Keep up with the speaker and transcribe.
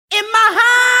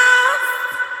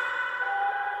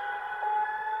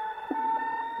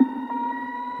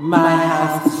My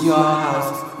house is your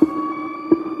house.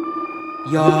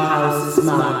 Your house is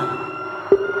mine.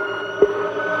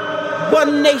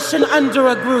 One nation under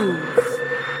a groove.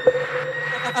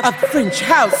 A French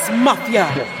house mafia.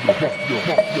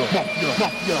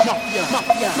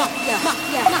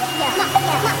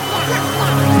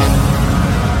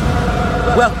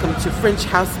 Welcome to French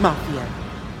House Mafia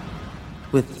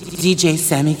with DJ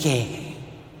Sammy K.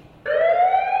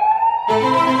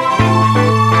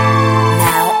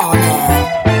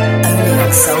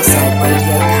 Soulside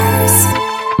Radio Paris.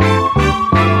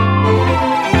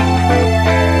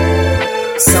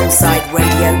 Soulside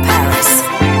Radio Paris.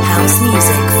 House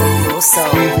music for your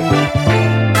soul.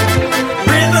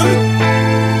 Rhythm.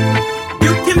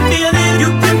 You can feel it, you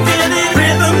can feel it.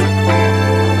 Rhythm.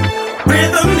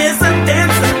 Rhythm is a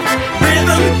dancer.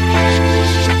 Rhythm.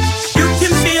 You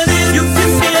can feel it, you can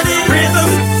feel it.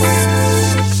 Rhythm.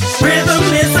 Rhythm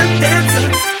is a dancer.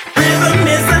 Rhythm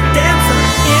is a dancer.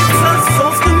 It's a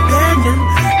soul's companion.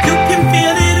 You can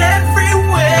feel it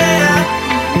everywhere.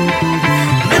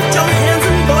 Lift your hands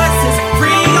and voices,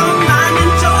 free your mind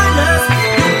and join us.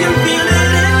 You can feel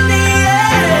it in the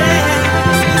air.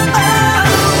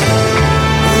 Oh,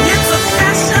 it's a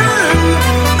passion.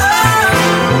 Oh,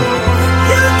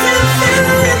 you can feel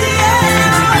it in the air.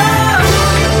 Oh,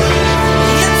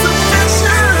 it's a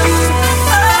passion.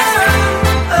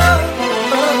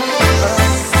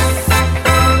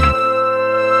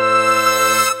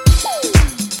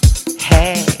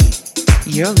 Hey,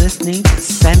 you're listening to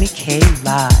Sammy K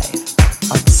live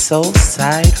on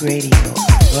Soulside Radio,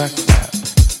 your club.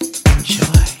 Enjoy.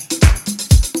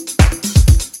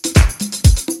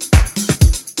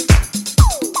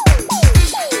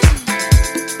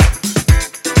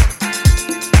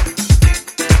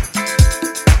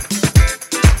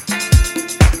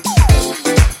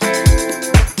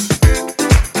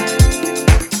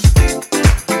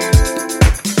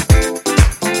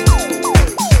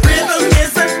 Rhythm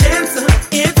is a dancer,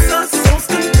 it's a soul's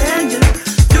companion.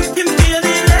 You can feel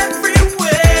it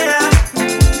everywhere.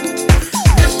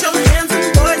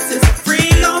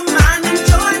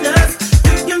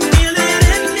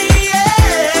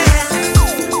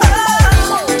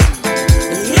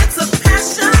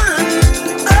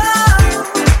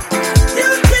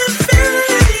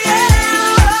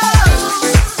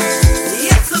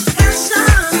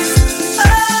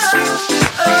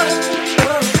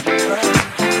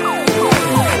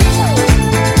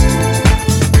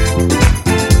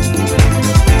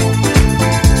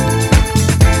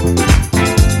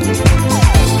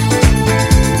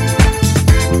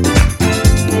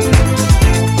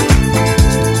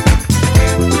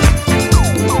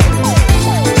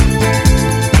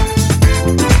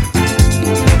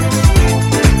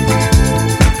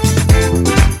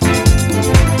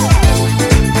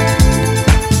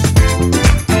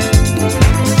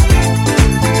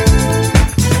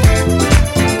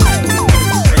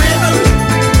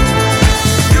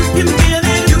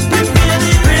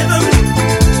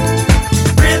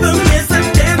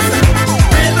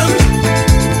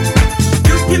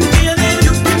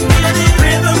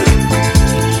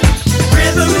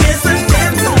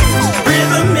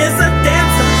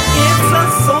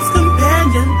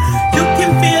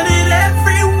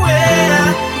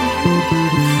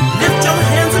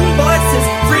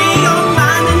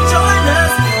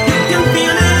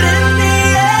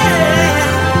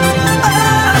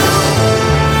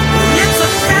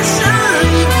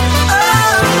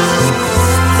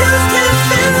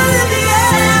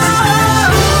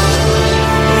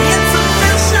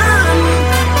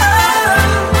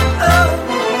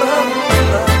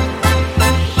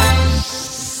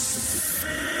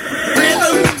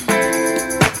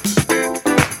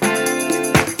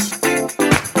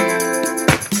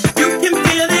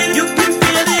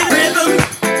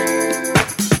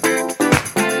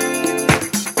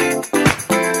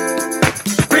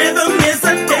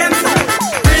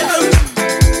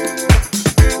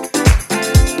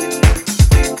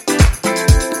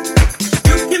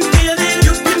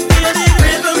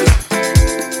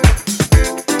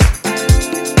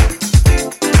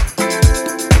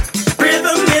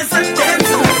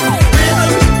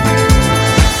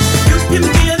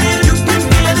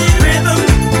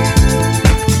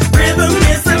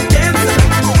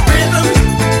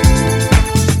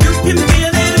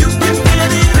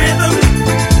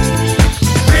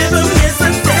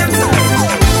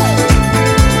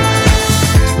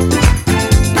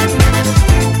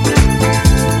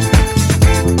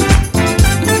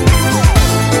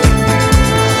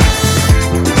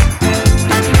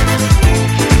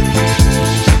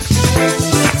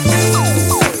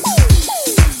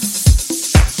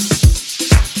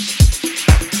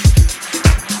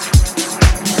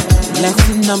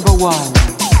 Lesson number 1,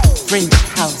 French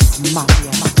House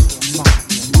Mafia.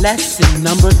 Lesson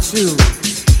number 2,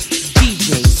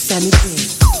 DJ SAMY.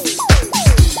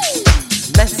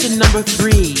 Lesson number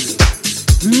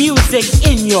 3, music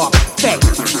in your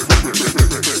face.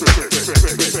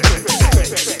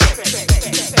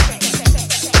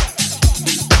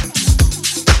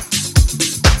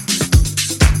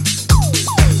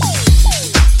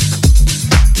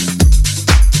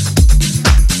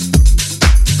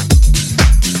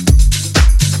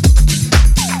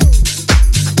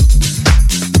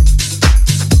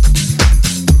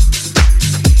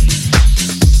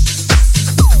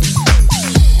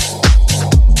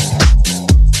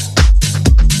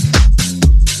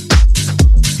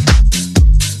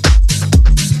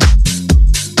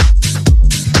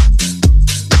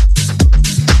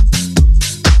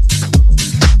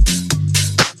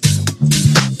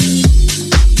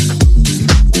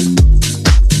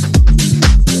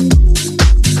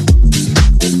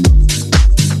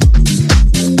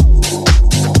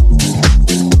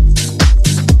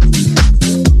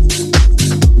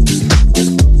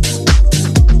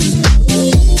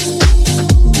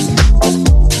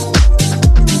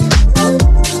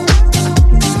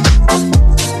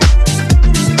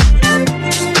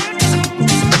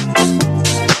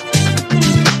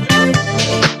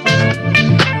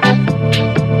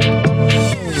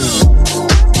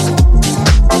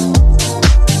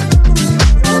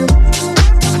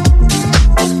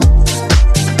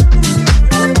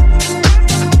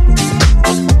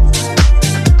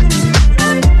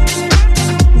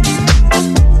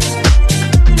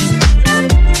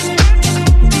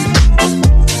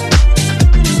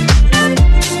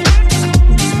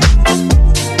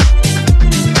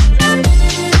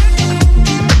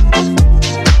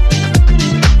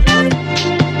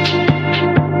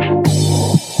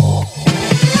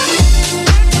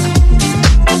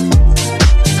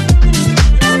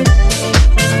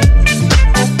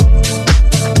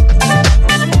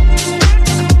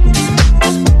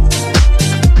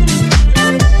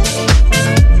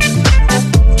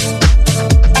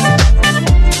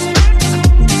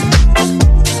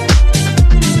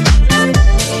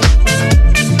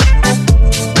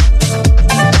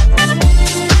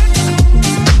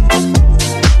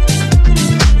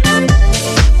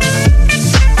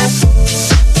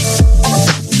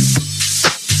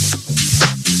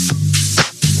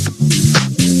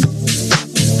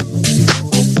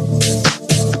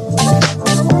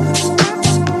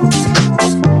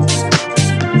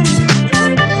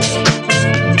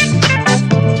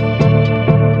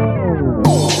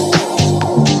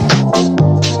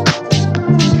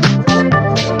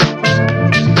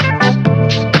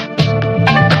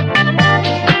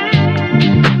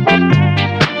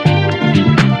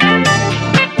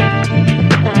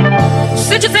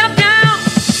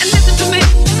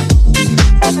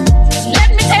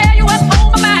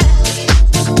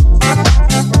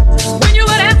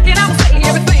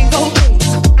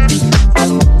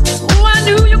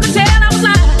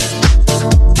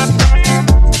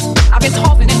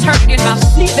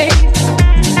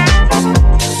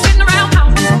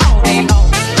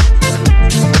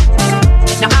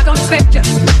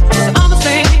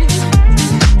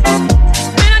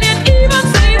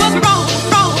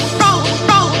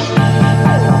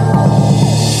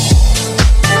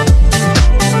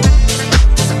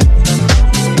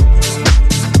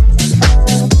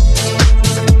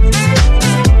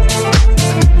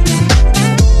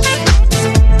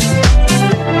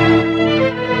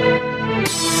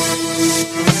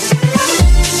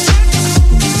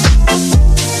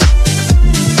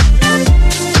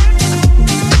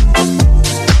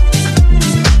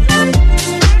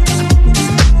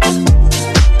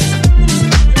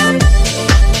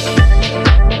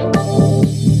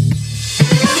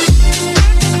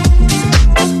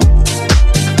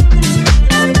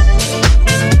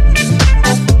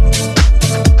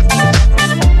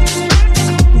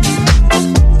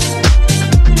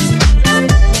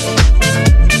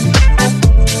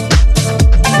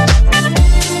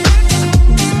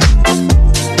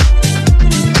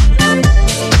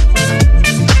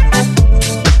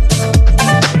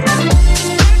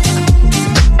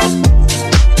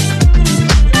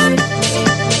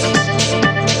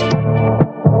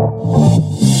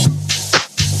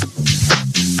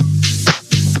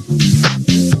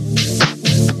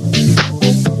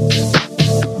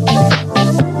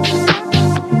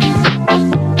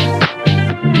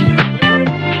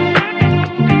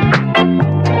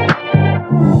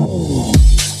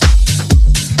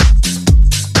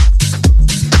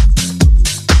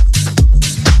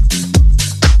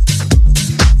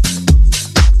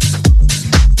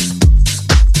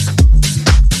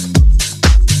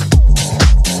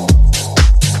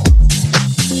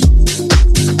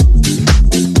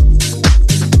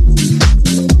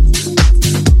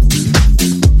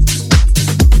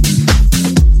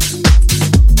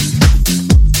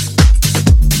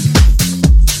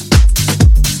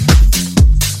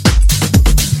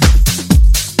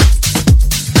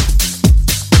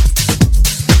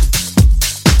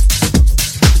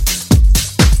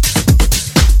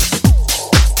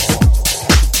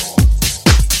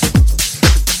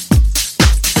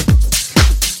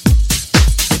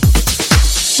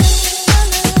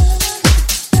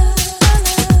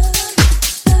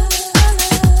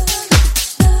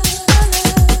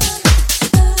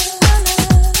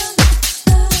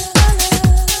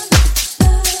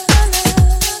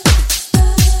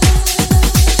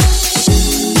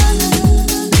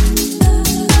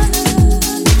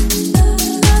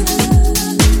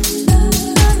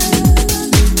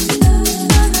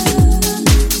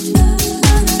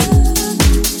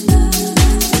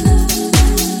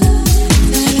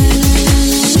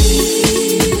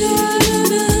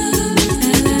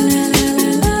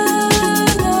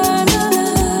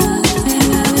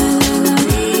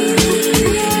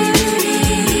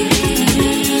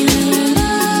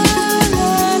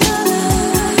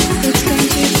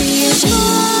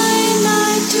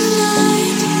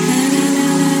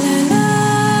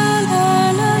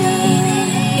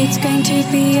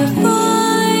 be a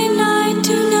fine night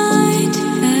tonight.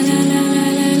 La la la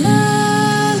la la la la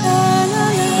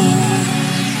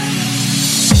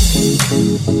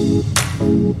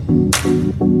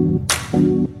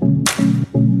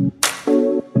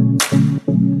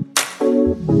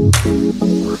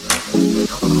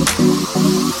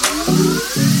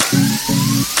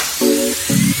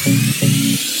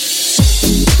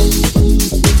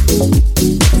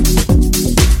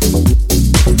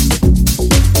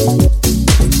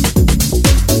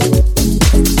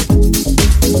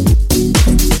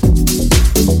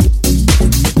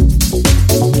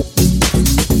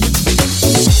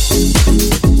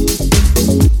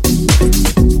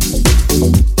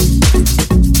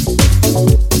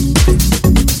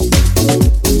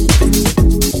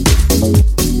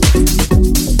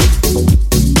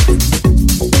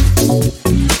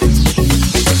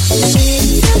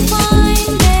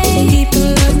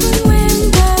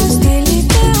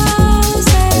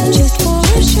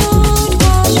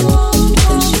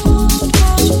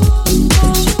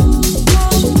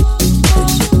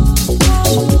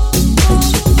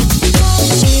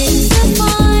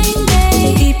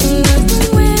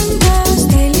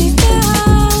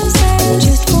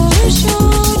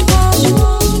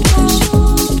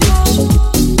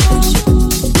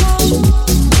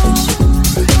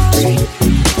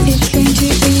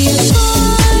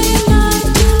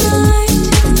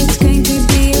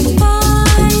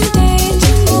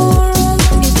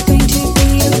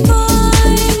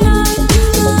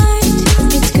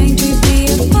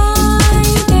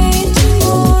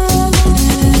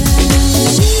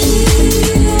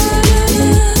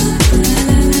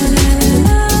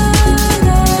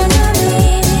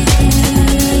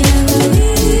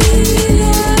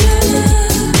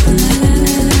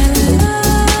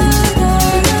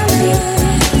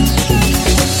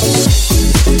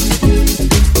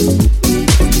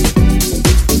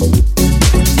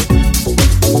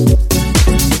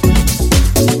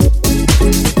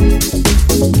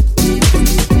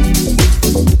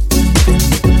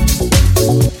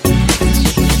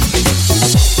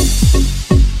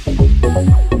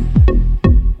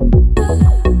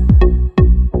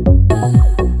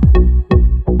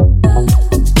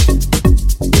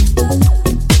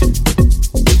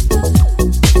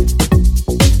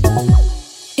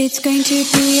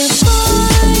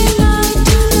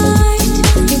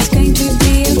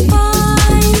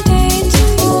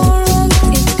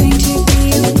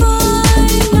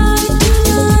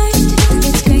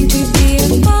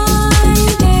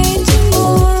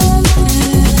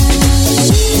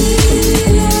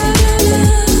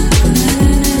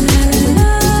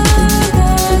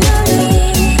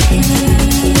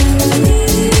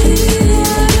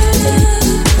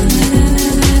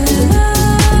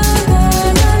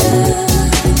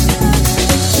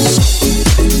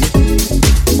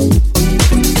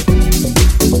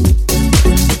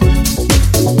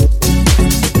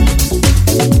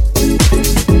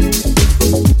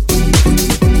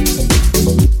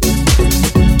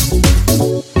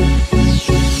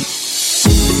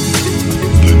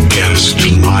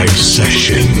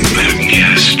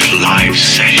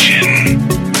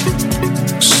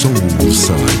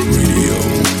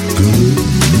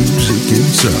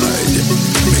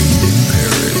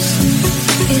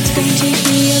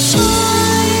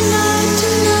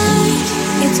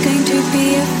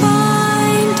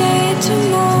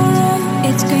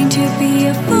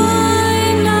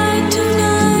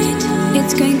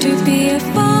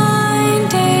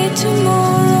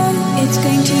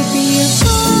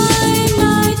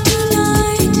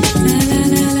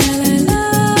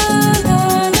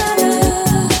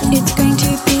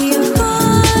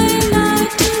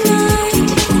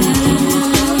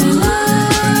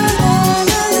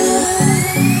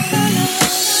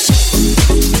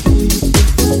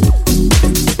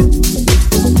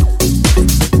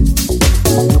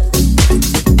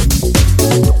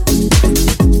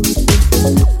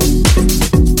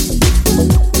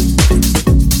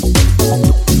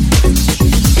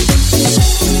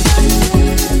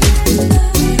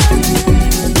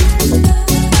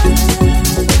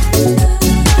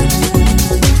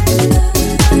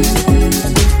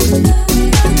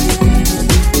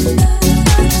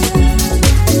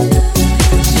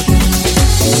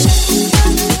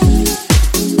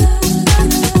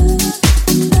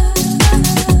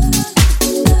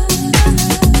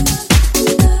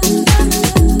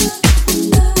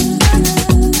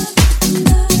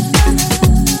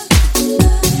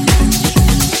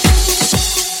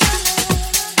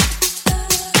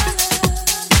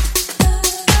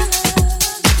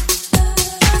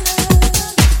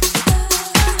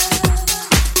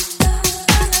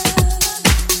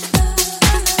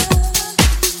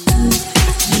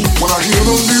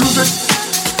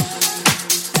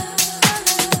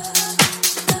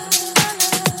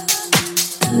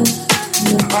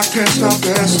I can't stop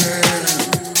dancing.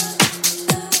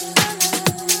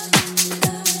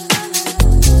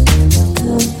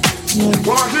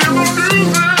 When I hear the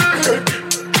music,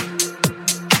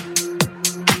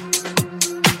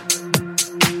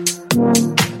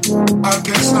 I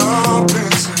can't stop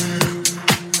dancing.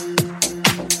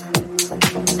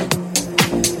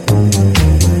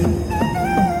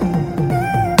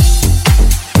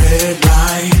 Red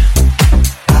light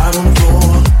out on the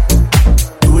floor.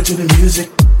 Do it to the music.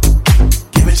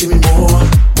 Give it to me more.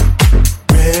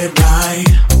 Red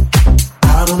light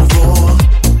out on the floor.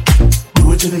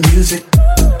 Do it to the music.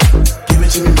 Give it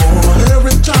to me more.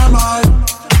 Every time I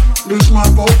lose my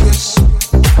focus,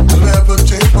 I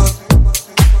levitate, but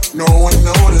no one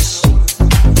notice.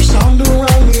 The sound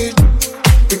around me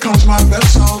becomes my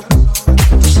vessel.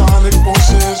 The sonic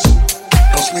voices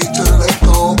helps me to let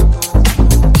go.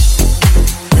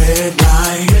 Red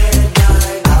light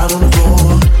out on the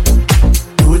floor.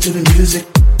 Do it to the music.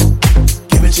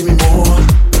 Give it to me more.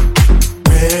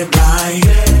 Red light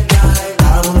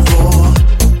out on the floor.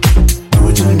 Do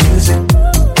it to the music.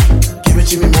 Give it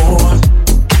to me more.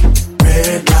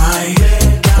 Red light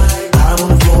out on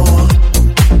the floor.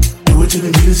 Do it to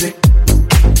the music.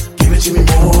 Give it to me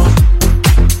more.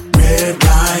 Red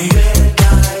light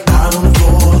out on the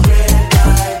floor.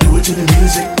 Do it to the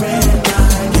music.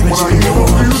 Give it to me more.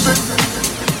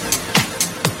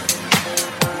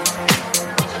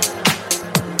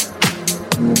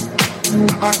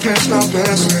 I can't stop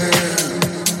dancing.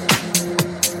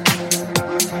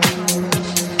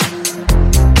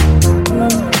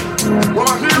 When I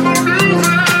hear the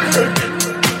music,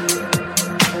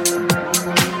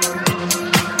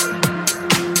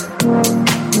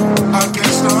 I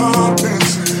can't stop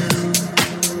dancing.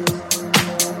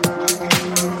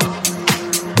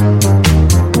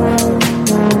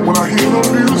 When I hear the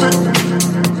music,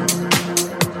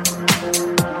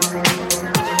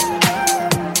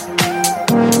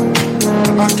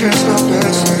 I can't stop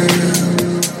dancing.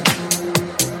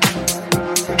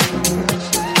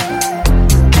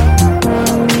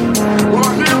 When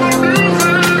I hear the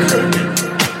music,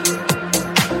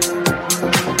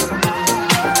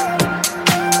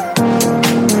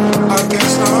 I can't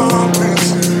stop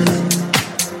dancing.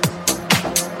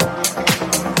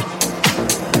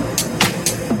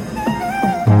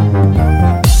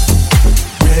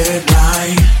 Red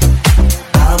light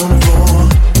out on the floor.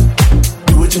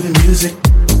 Do it to the music.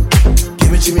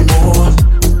 Give it to me more.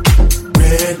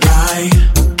 Red light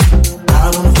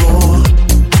out on the floor.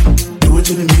 Do it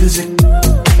to the music.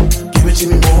 Give it to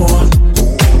me more.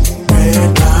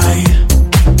 Red light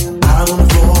out on the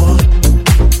floor.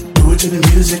 Do it to the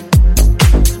music.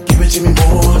 Give it to me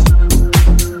more.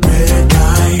 Red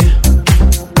light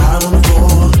out on the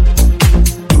floor.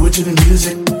 Do it to the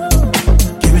music.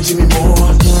 Give it to me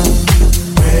more.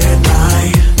 Red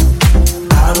light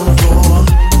out on the floor.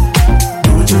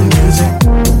 Do it to the music.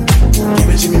 Give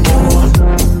it to me more.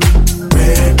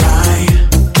 Red light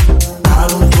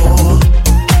out on the floor.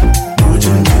 Do it to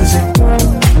the music.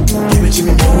 Give it to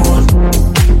me more.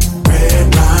 Red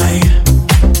light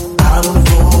out on the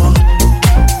floor.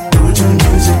 Do it to the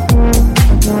music.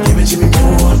 Give it to me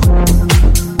more.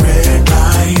 Red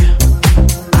light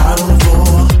out on the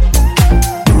floor.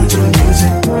 Do it to the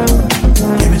music.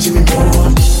 Give it to me more.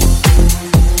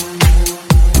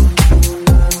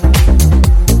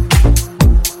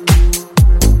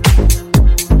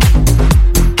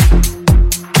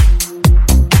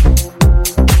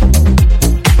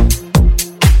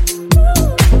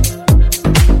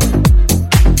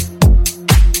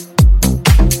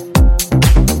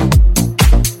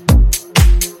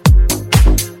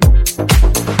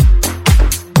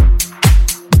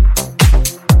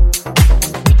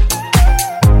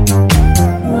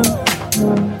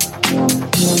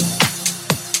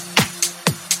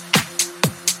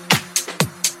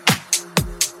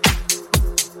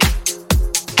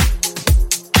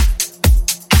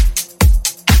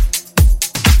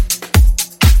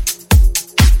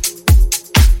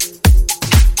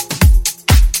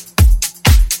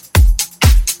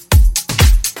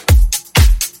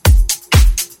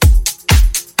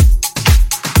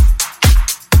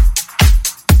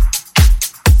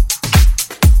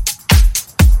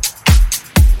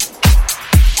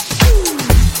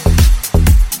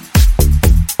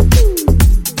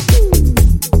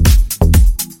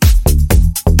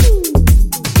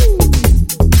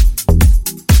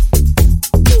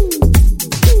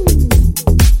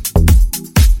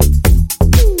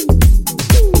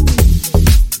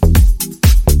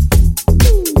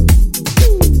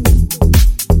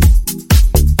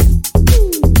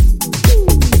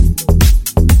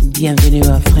 Bienvenue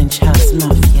à French House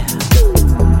Mafia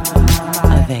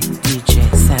avec DJ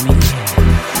SAMY.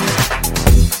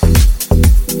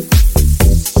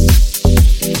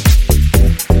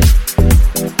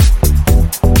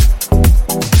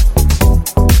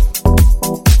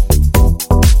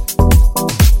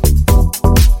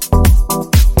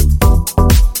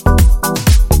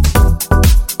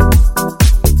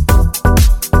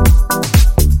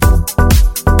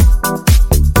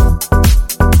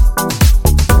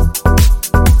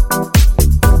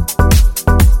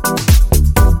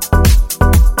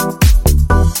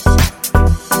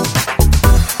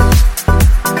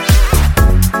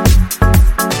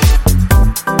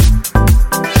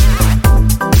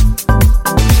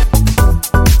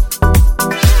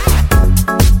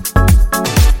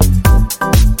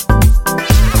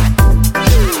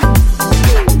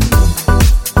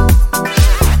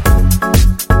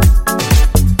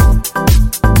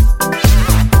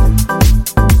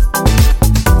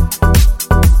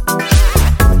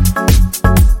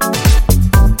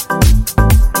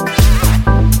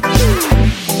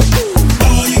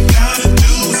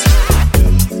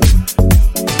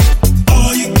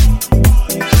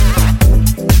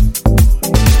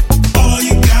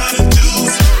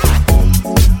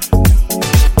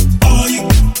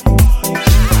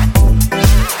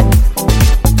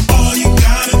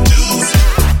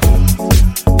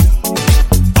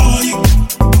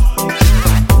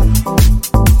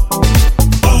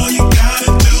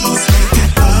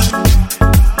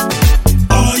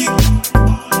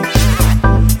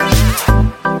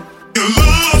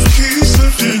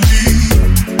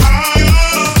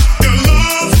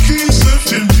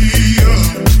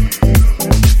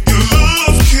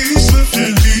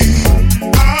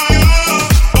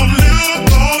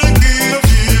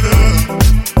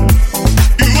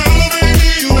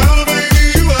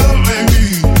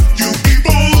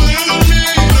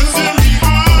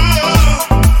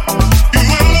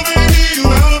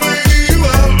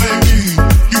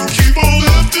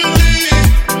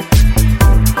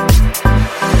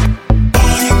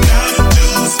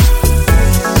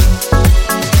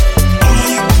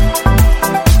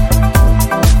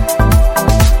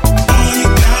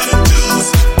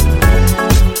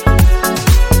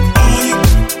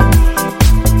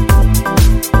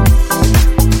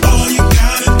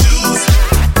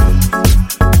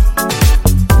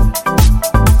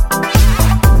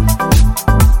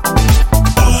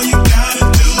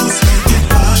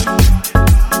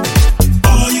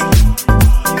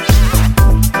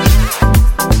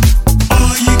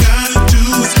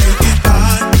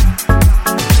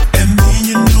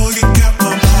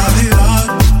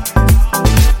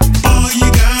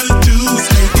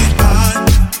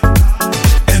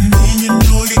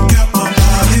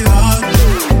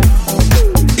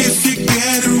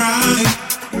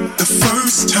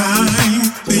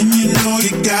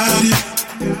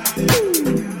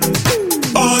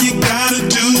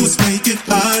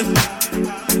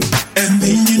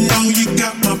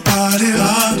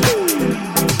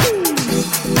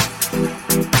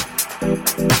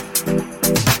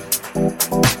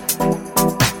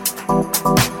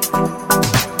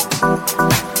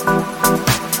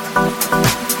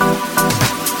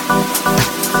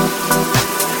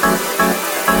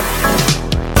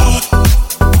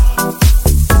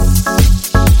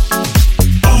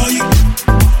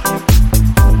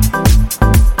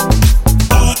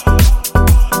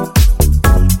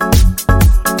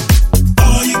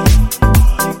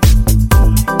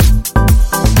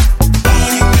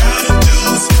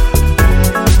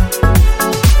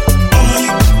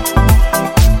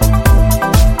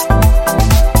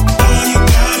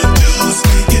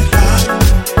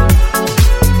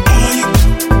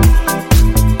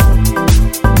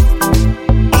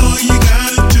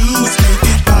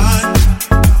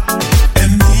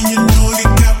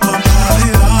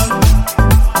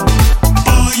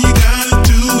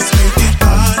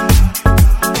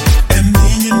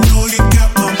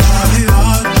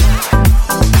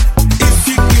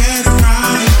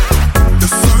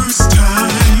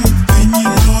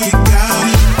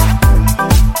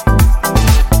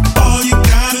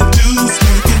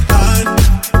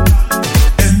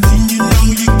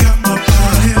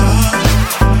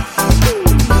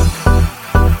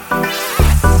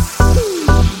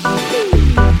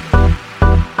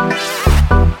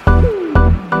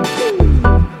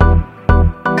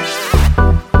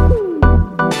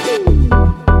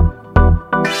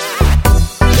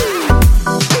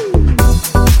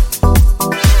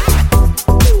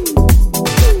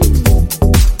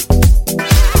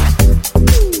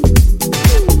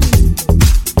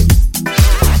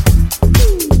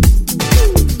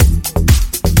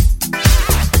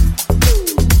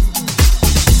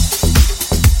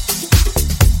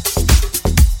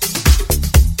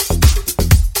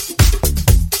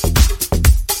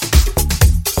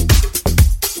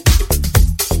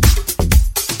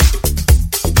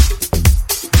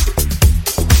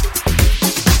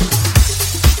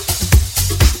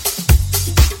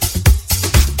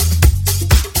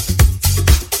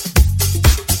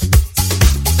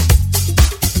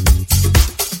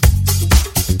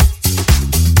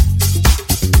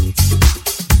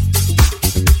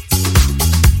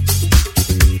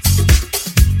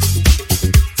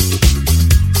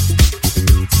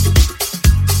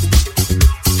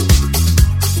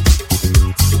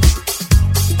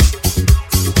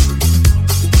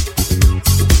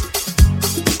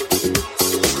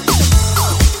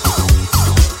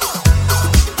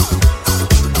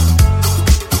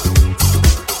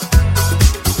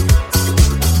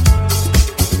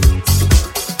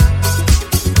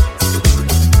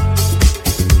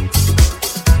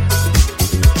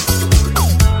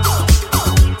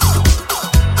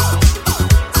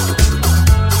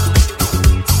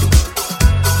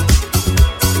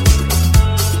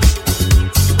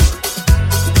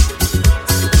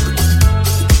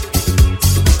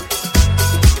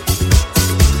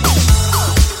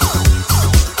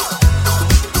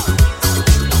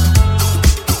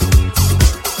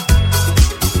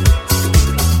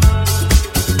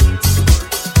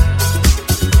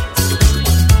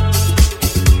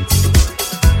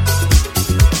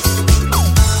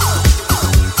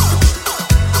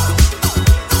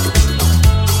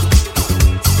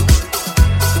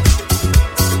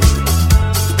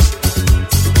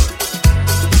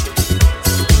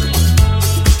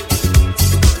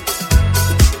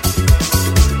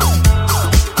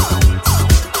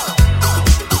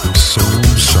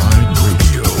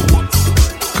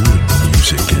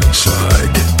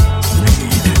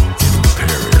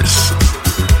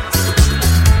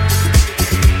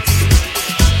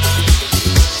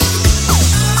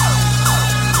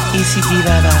 ici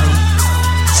Diva Valley.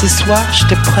 Ce soir, je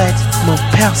te prête mon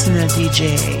personnel DJ,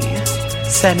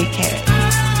 SAMY,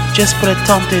 juste pour le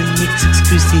temps de mix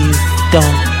exclusif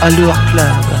dans Allure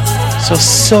Club sur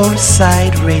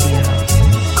Soulside Radio.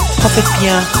 Profite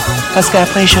bien parce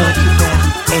qu'après je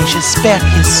récupère et j'espère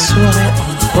qu'il serait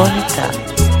en bon état.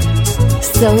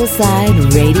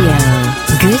 Soulside Radio.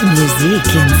 Good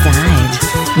music inside.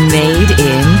 Made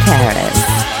in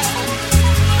Paris.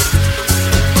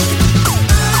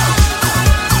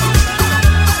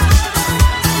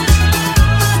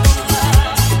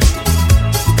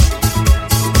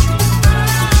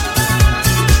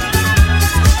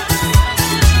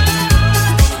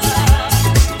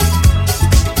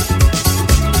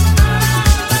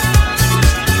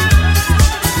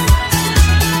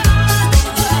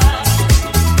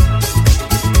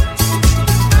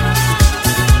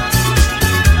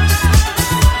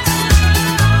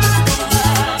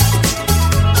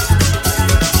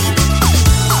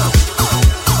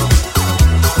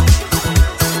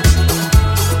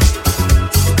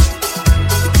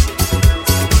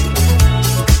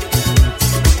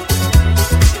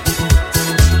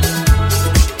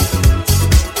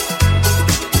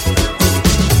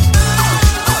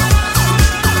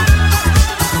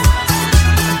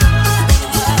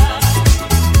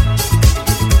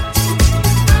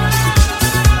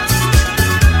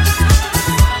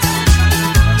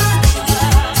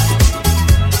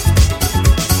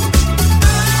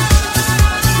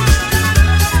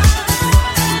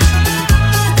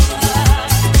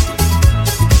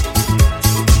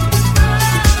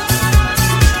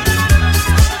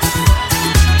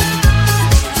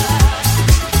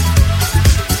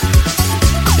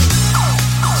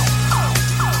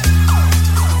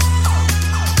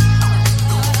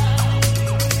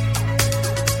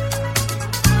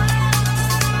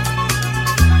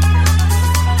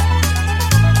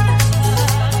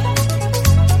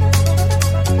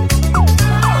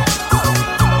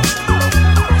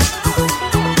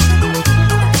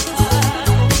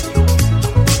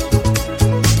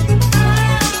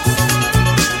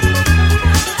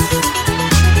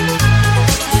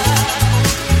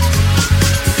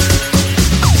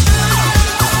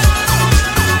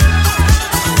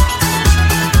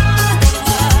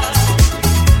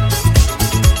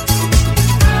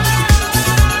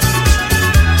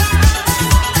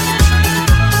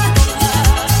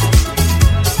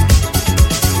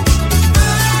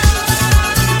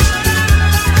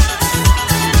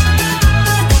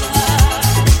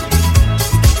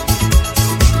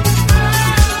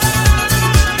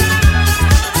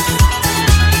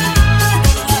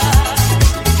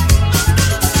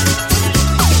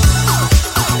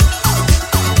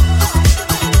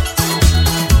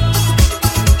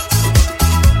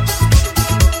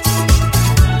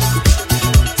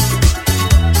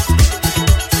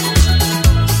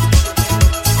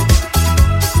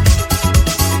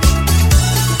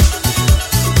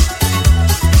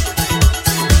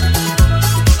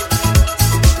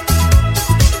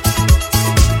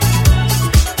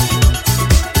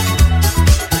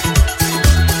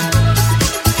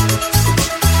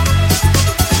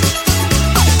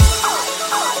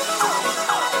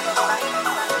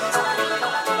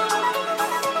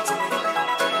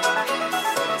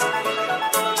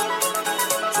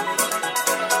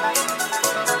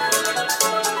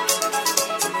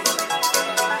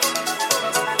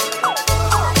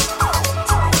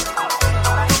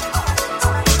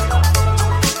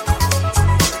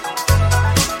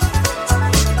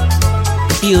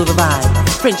 Feel the vibe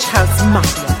of French House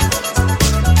Mafia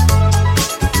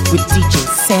with DJ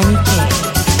SAMY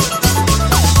K.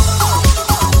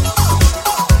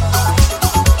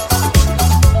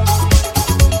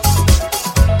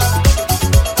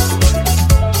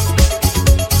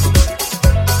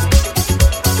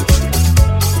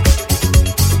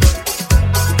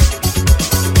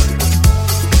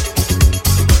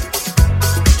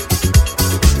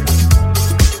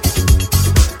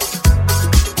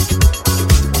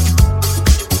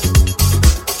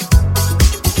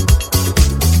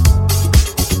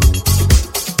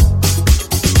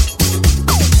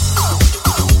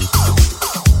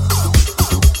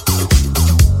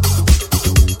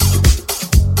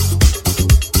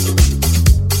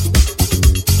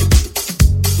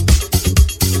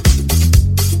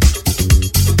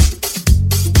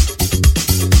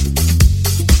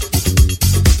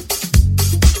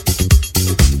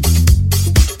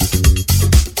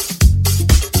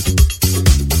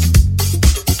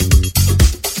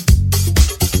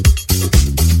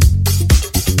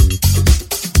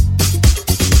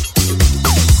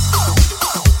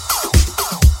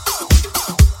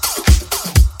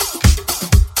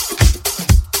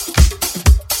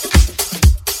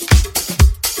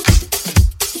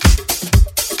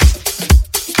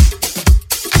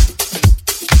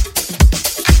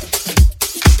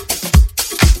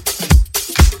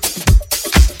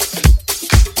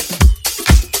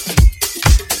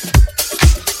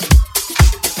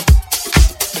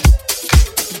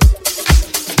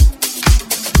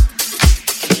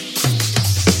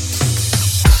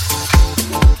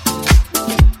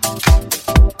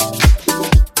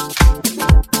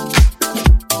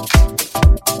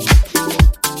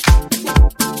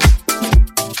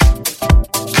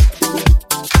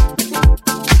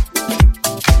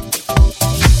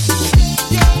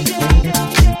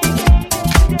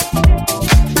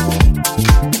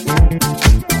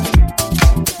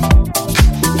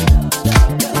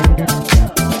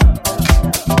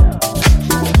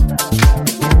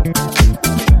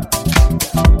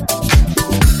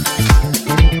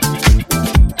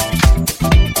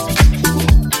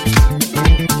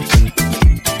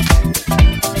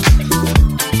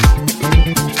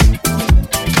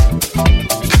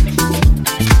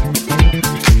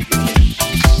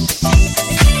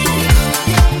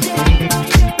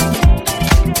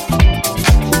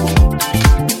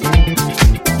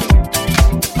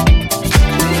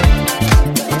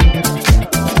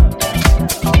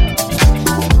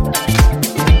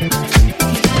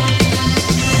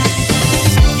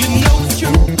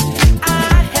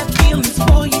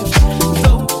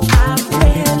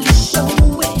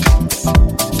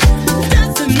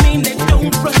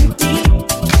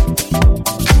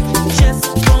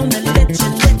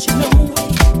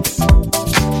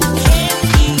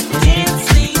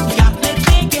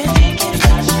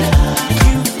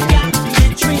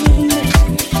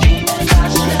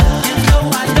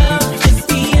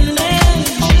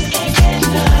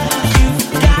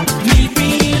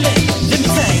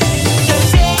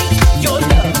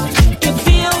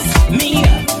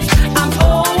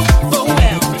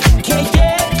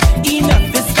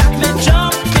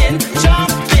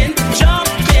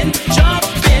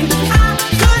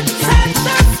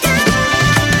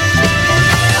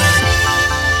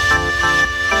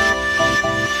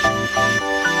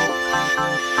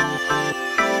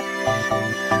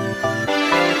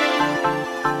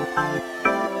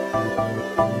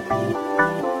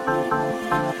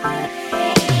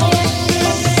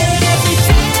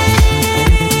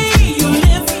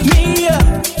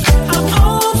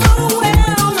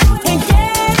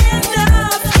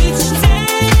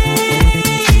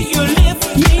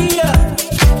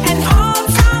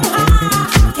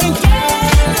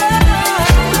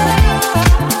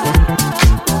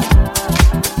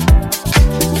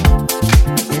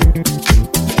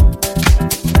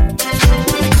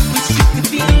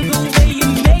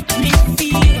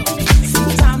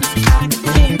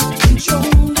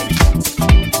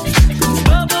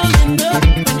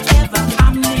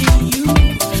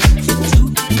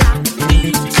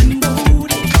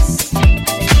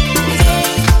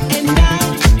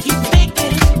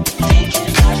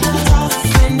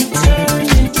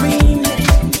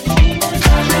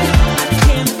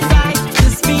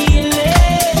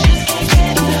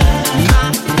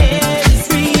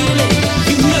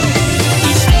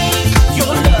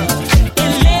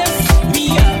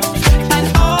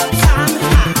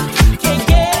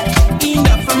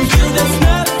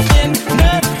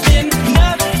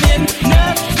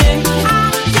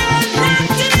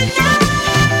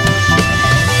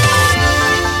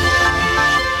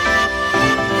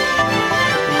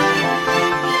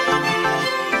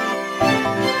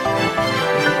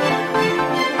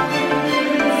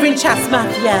 French House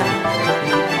Mafia.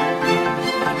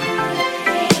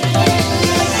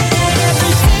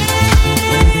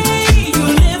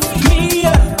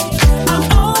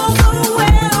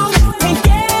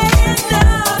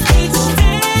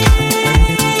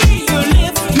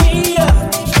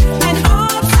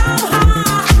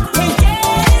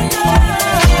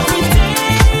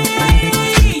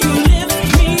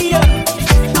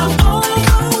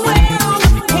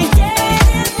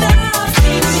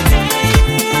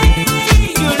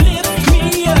 You lift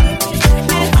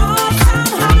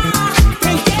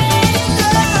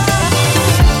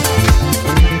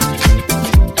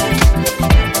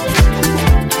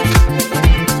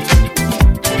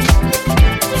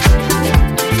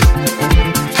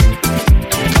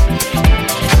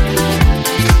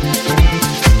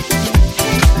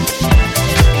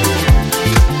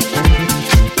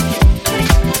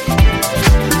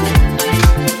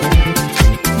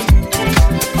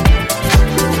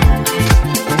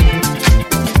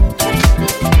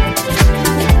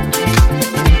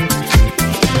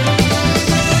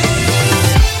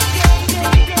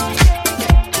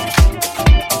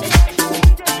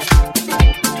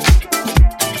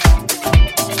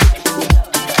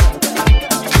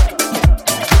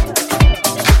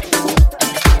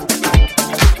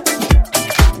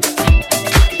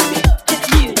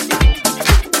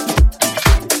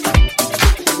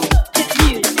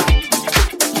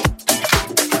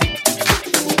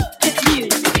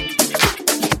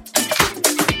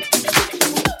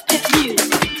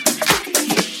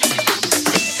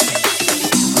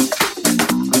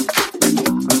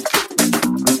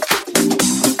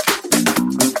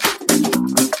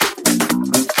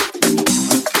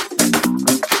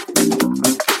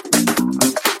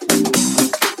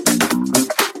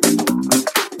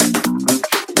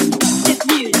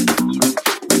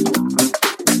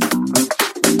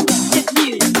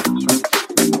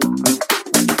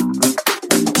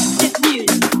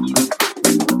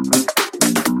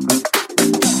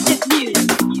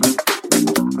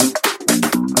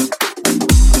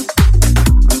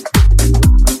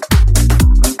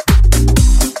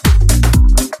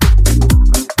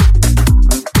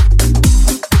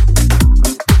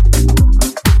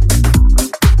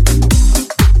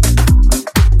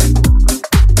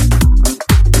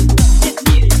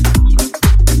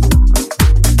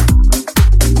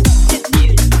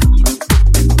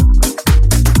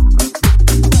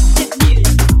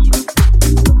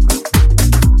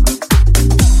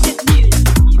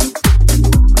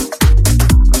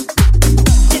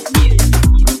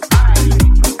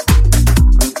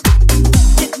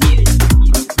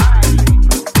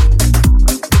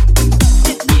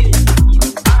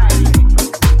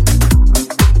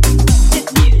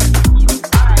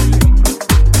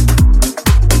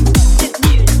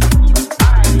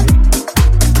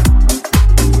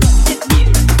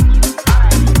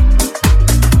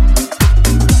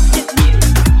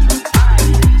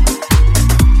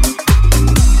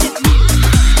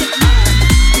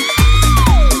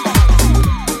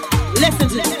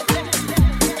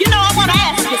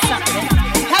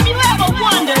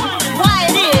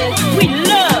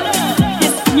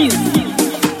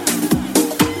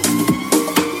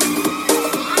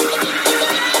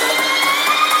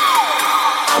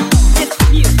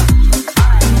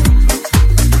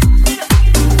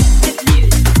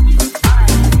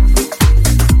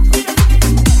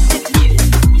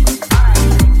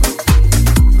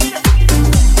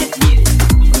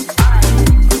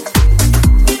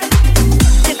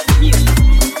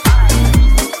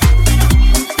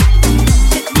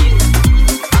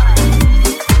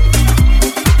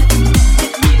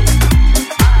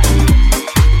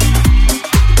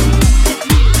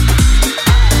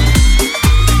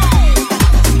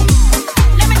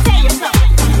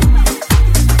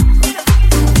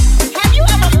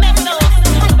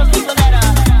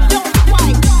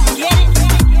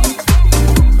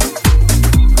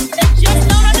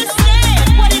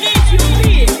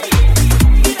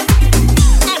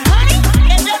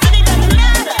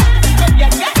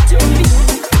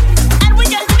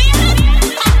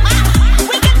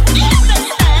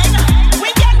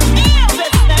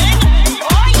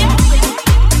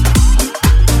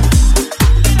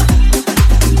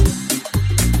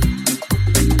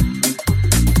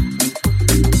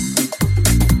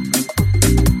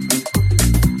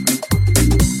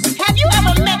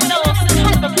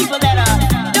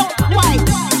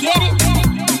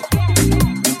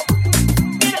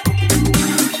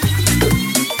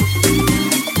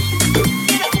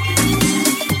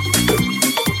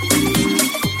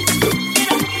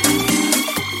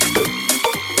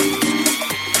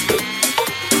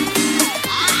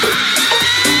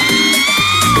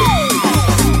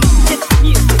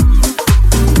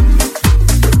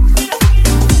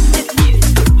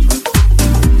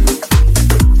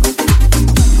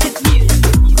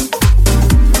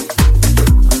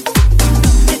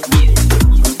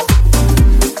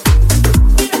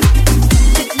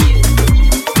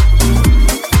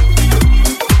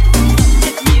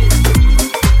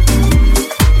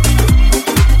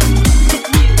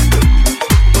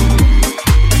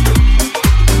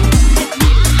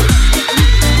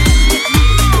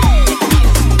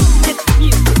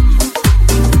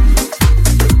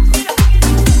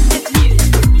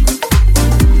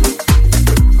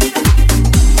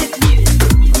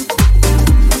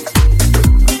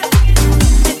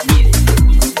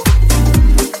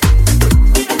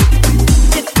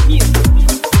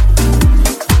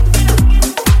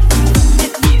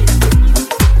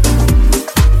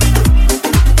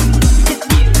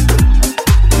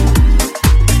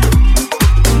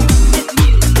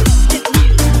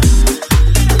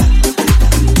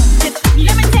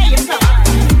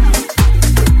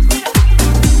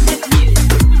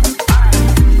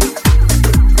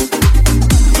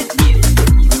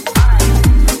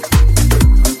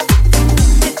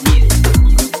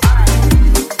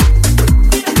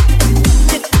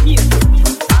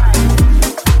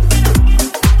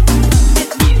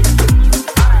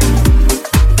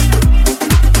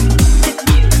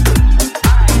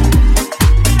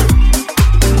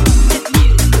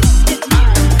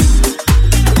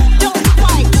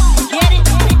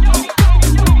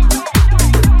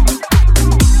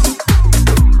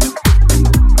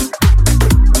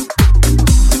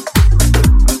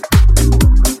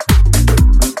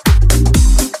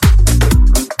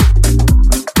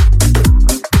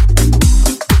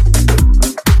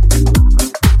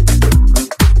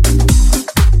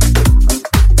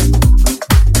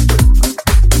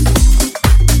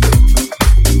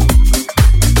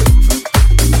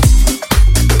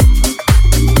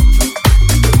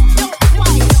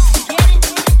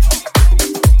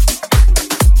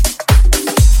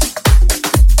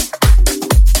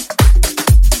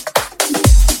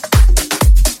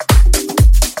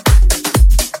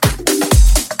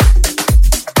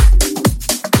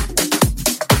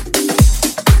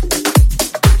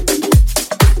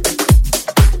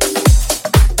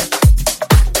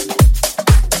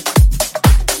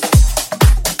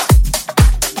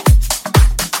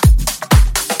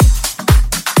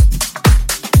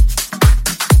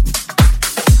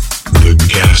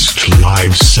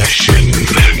session.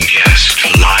 Guest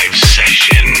live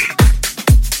session.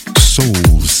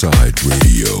 Soulside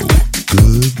Radio.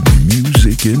 Good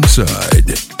music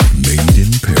inside. Made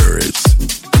in Paris.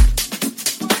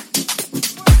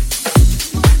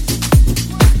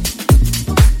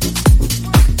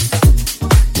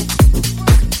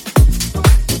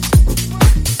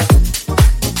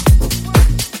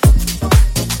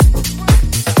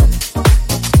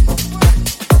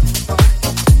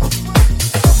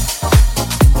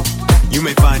 You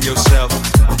may find yourself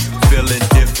feeling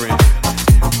different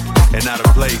and out of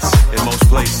place in most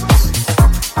places.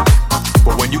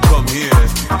 But when you come here,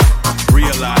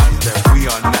 realize that we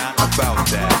are not about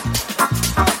that.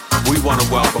 We want to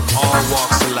welcome all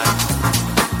walks of life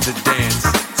to dance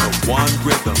to one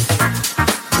rhythm,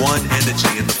 one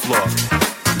energy in the floor,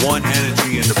 one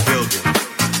energy in the building.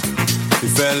 You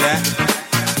feel that?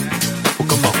 Well,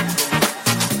 come on.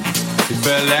 You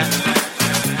feel that?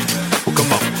 Well,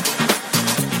 come on.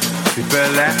 You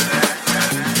feel that?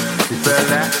 You feel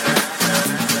that?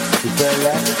 You feel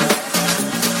that?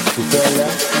 You feel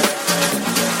that?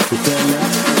 You feel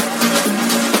that?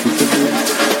 You feel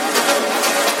that?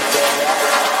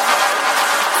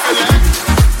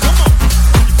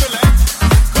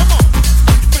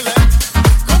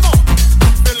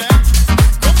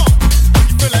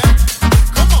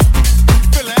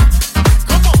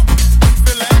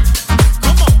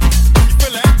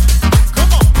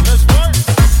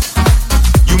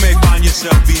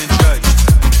 Being judged,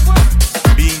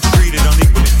 being treated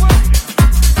unequally,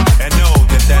 and know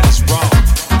that that is wrong.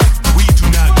 We do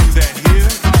not do that here,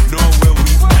 nor will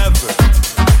we ever,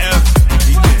 ever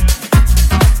begin.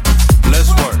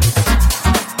 Let's work.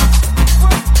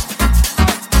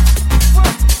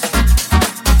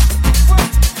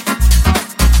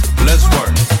 Let's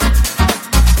work.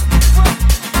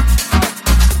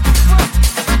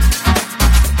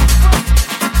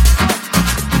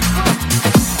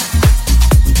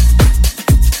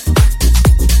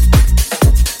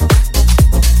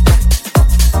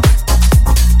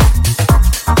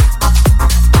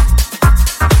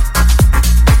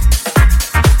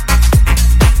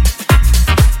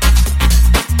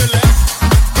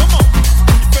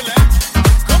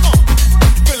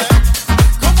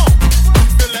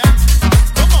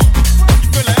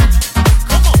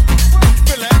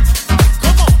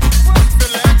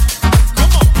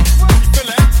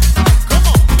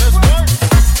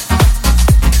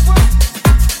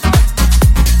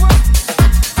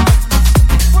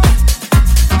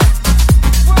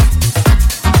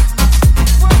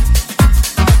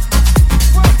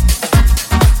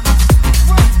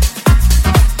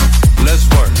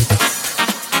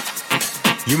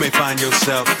 You may find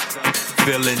yourself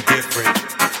feeling different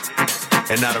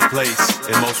and out of place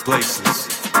in most places.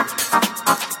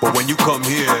 But when you come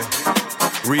here,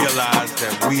 realize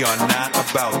that we are not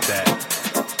about that.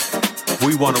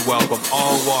 We want to welcome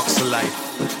all walks of life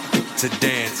to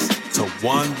dance to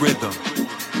one rhythm,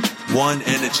 one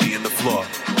energy in the floor,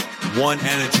 one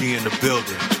energy in the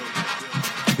building.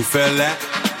 You feel that?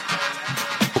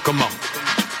 Well, come on.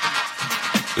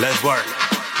 Let's work.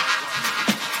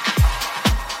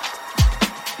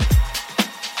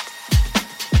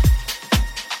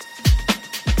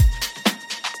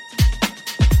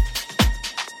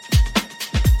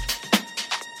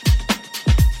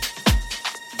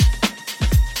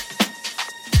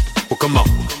 Well, come on.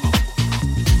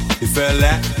 You feel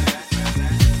that?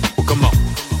 Well, come on.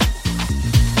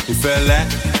 You feel that?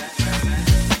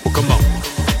 Well, come on.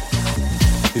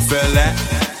 You feel that?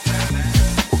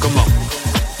 Well, come on.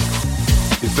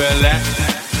 You feel that?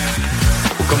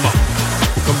 Well, come on.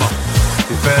 Come on.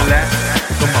 You feel that?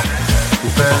 Come on. You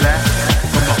feel that? Come on. You feel that?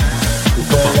 Come on. You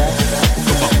feel that? Come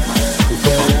on.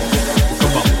 You come on.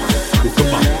 Come on. You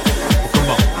come on. Come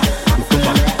on. Come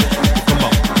on. Come on.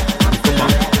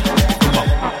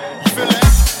 You feel that?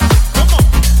 Come on.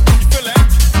 You feel that?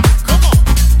 Come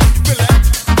on. You feel that?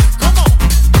 Come on.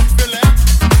 You feel that?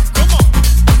 Come on.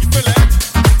 You feel that?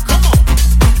 Come on.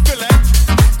 You feel that?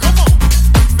 Come on.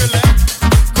 You feel that?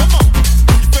 Come on.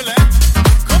 You feel that?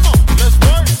 Come on. Let's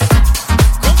work.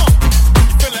 Come on.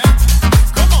 You feel that?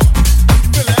 Come on.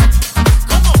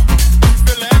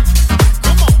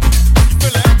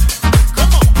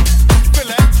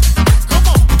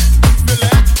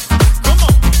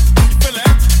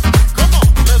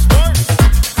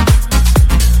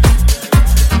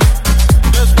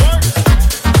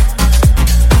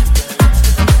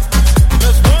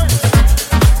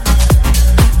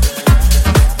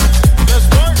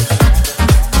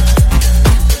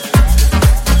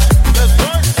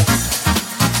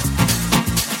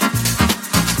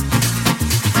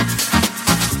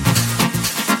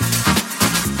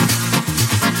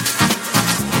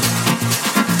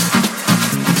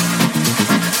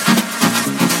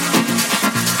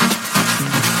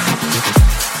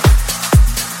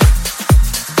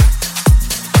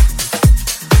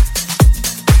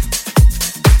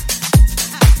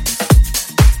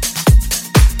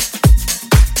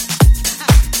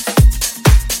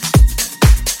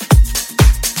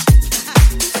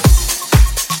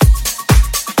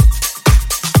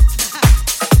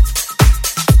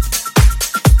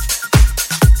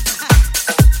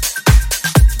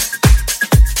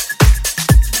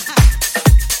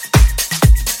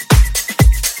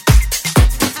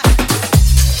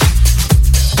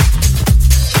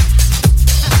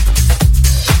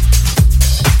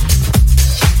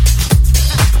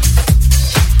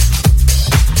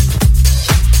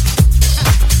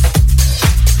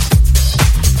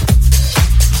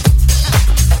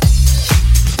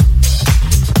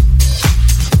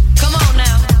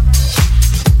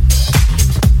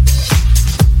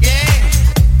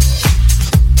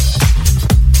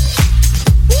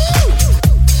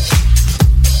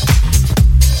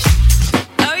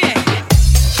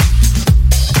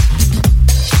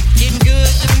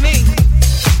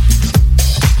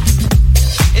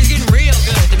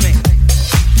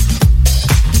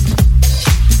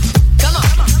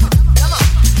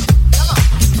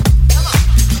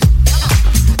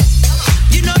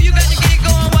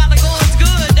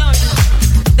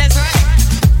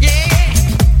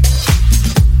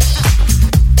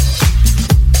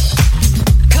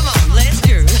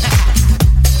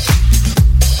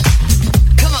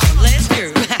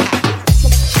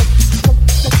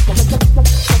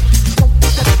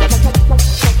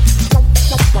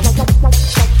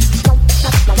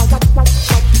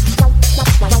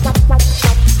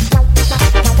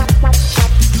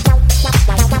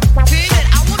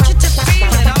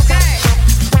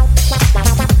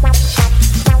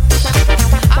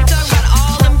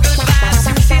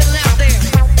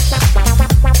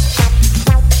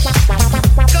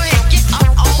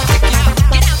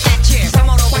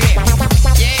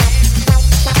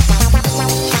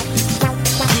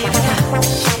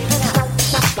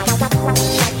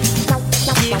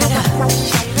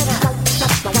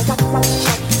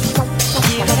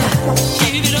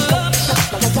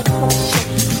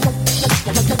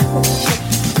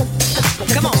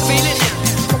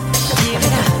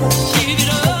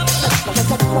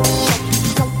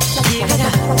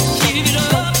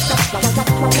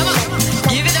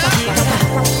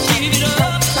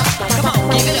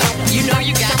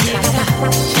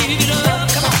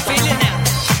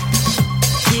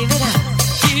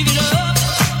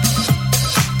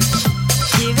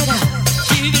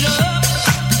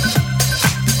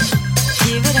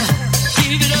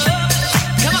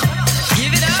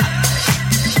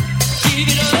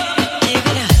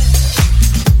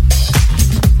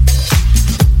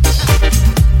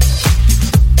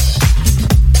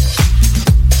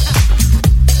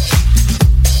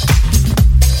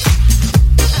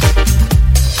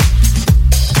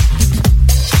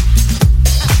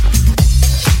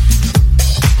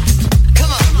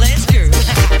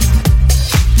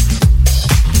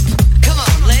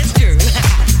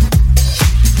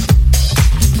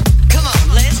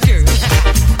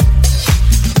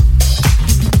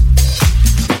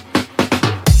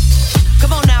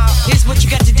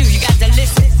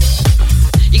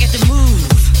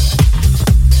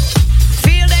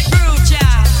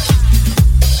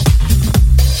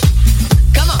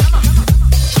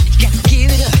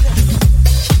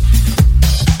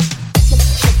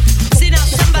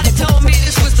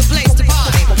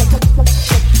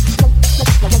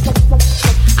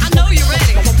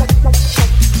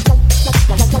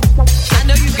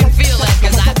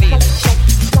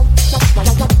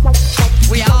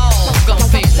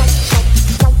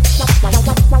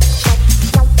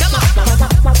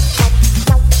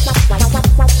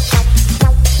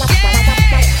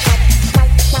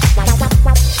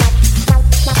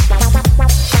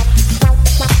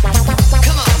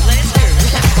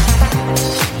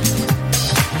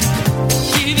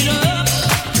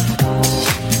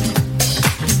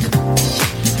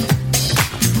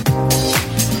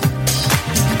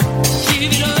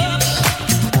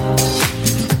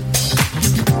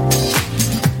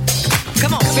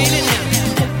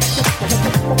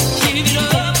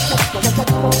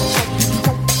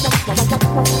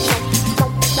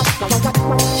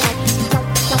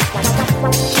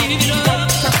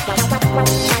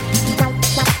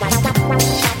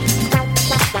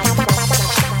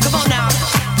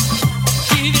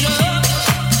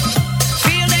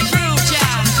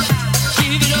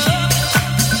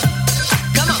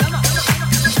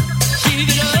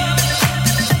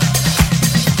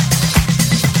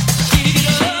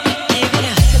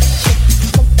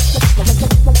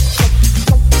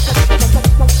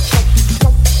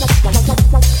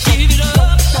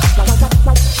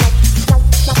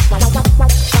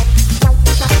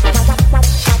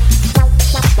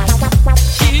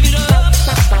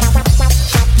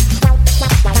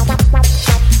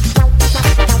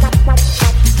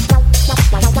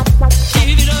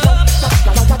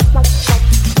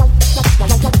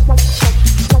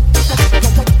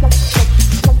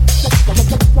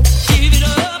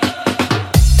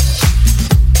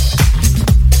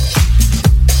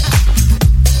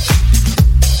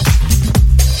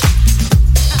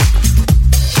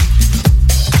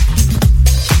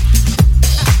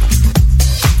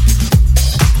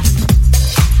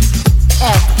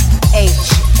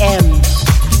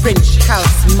 French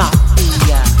house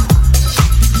mafia.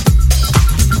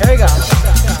 Here we go.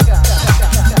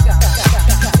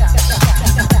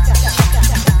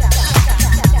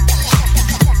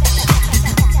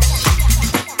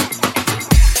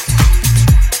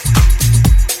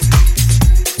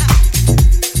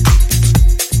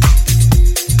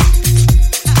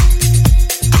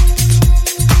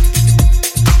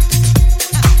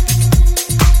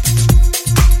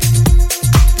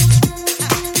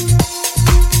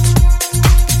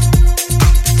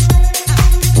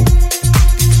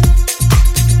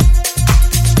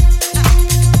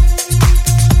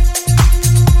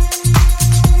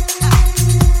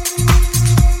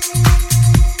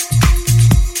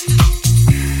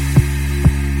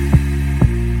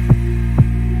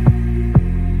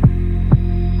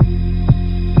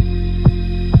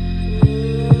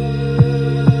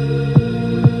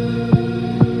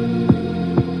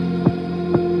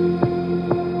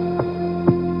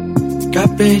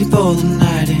 Ready for the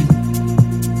night in.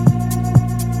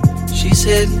 She's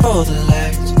heading for the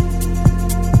light,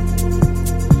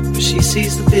 but she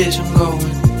sees the vision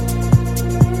going,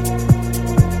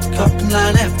 cupping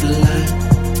line after line.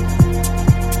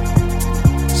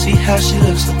 See how she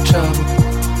looks like trouble,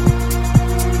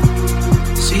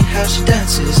 see how she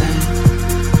dances and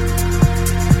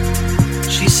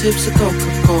she sips the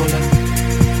Coca-Cola.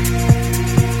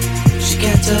 She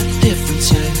can't tell the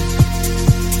difference yet.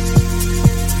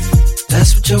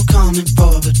 That's what you're coming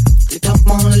for, but they don't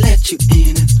wanna let you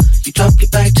in. And you drop your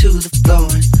back to the floor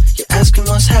and you're asking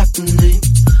what's happening. And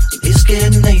it's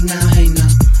getting late now, hey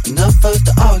now, enough of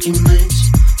the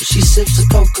arguments. But she sips the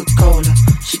Coca-Cola,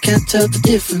 she can't tell the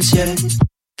difference yet.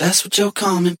 That's what you're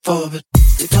coming for, but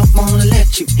they don't wanna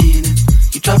let you in. And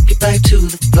you drop your back to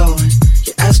the floor and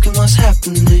you're asking what's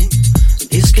happening. And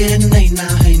it's getting late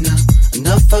now, hey now,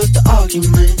 enough of the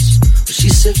arguments. But she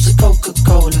sips the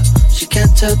Coca-Cola, she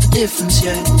can't tell the difference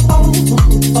yet.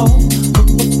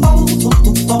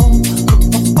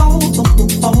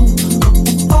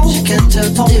 She can't tell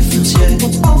the difference yet.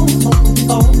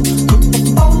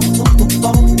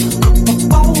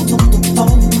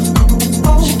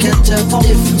 She can't tell the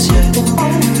difference yet.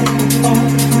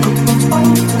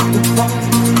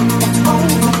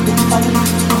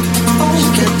 She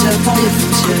can't tell the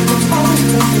difference yet.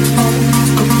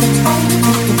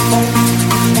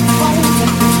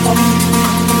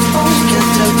 She can't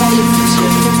tell the difference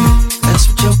yet. That's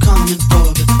what you're coming for,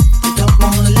 but they don't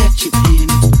wanna let you in.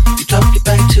 You drop your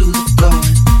back to the floor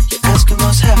and you're asking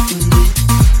what's happening.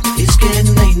 It's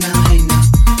getting late now, hey now,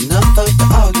 enough of the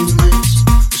arguments.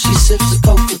 But she sips the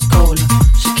Coca-Cola,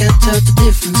 she can't tell the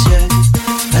difference yet.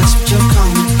 That's what you're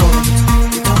coming for, but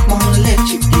they don't wanna let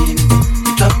you in.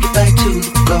 You drop your back to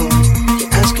the floor and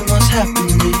you're asking what's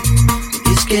happening.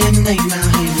 It's getting late now,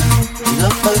 hey now,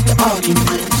 enough of the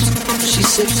arguments. She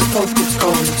sips the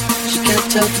Coca-Cola, she can't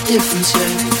tell the difference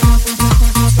yet.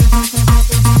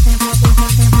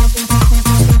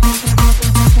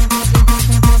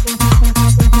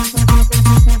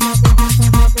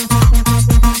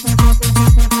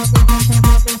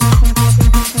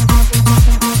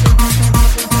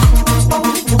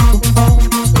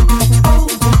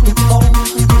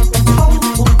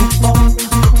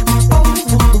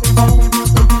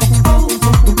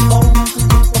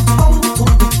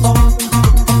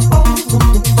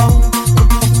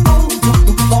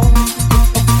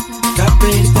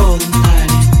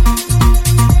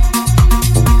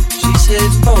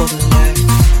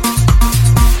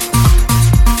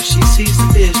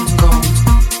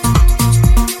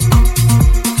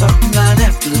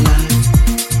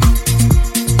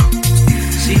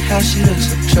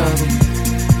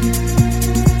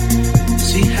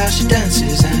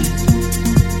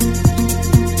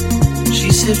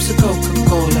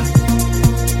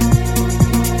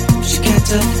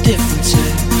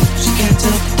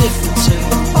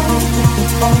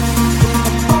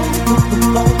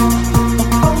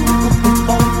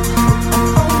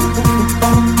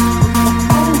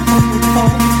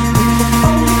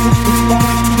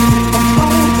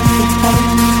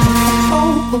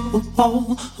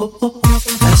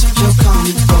 That's what you're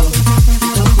coming for. They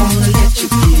don't wanna let you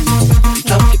in. You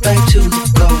drop your back to the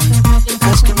floor and you're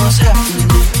asking what's happening.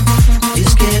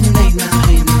 It's getting late now,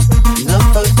 hey now,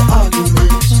 enough of the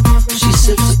arguments. She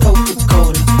sips the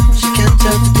Coca-Cola, she can't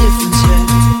tell the difference yet.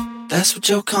 That's what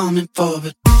you're coming for,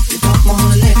 but they don't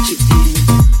wanna let you in.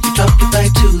 You drop your back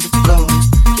to the floor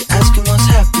and you're asking what's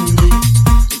happening.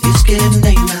 It's getting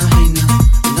late now, hey now,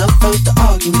 enough of the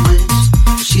arguments.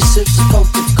 She sips the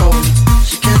Coca-Cola,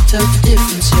 she can't tell the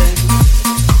difference yet.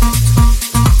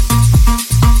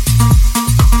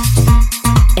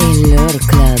 Et leur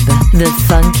club, the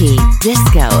funky funky,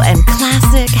 disco, and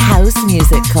classic house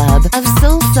music club of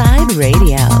Soulside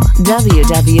Radio.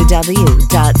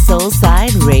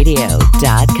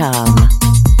 www.soulsideradio.com.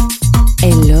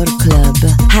 Elor Club,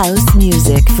 house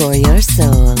music for your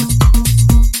soul.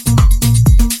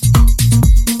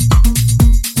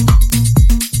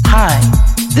 Hi,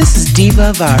 this is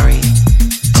Diva Vari.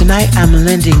 Tonight I'm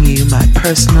lending you my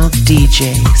personal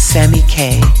DJ, Sammy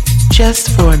K, just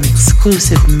for an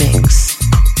exclusive mix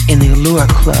in the Allure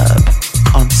Club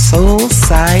on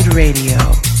Soulside Radio.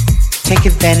 Take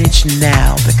advantage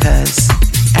now because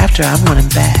after I'm running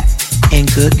back in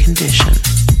good condition.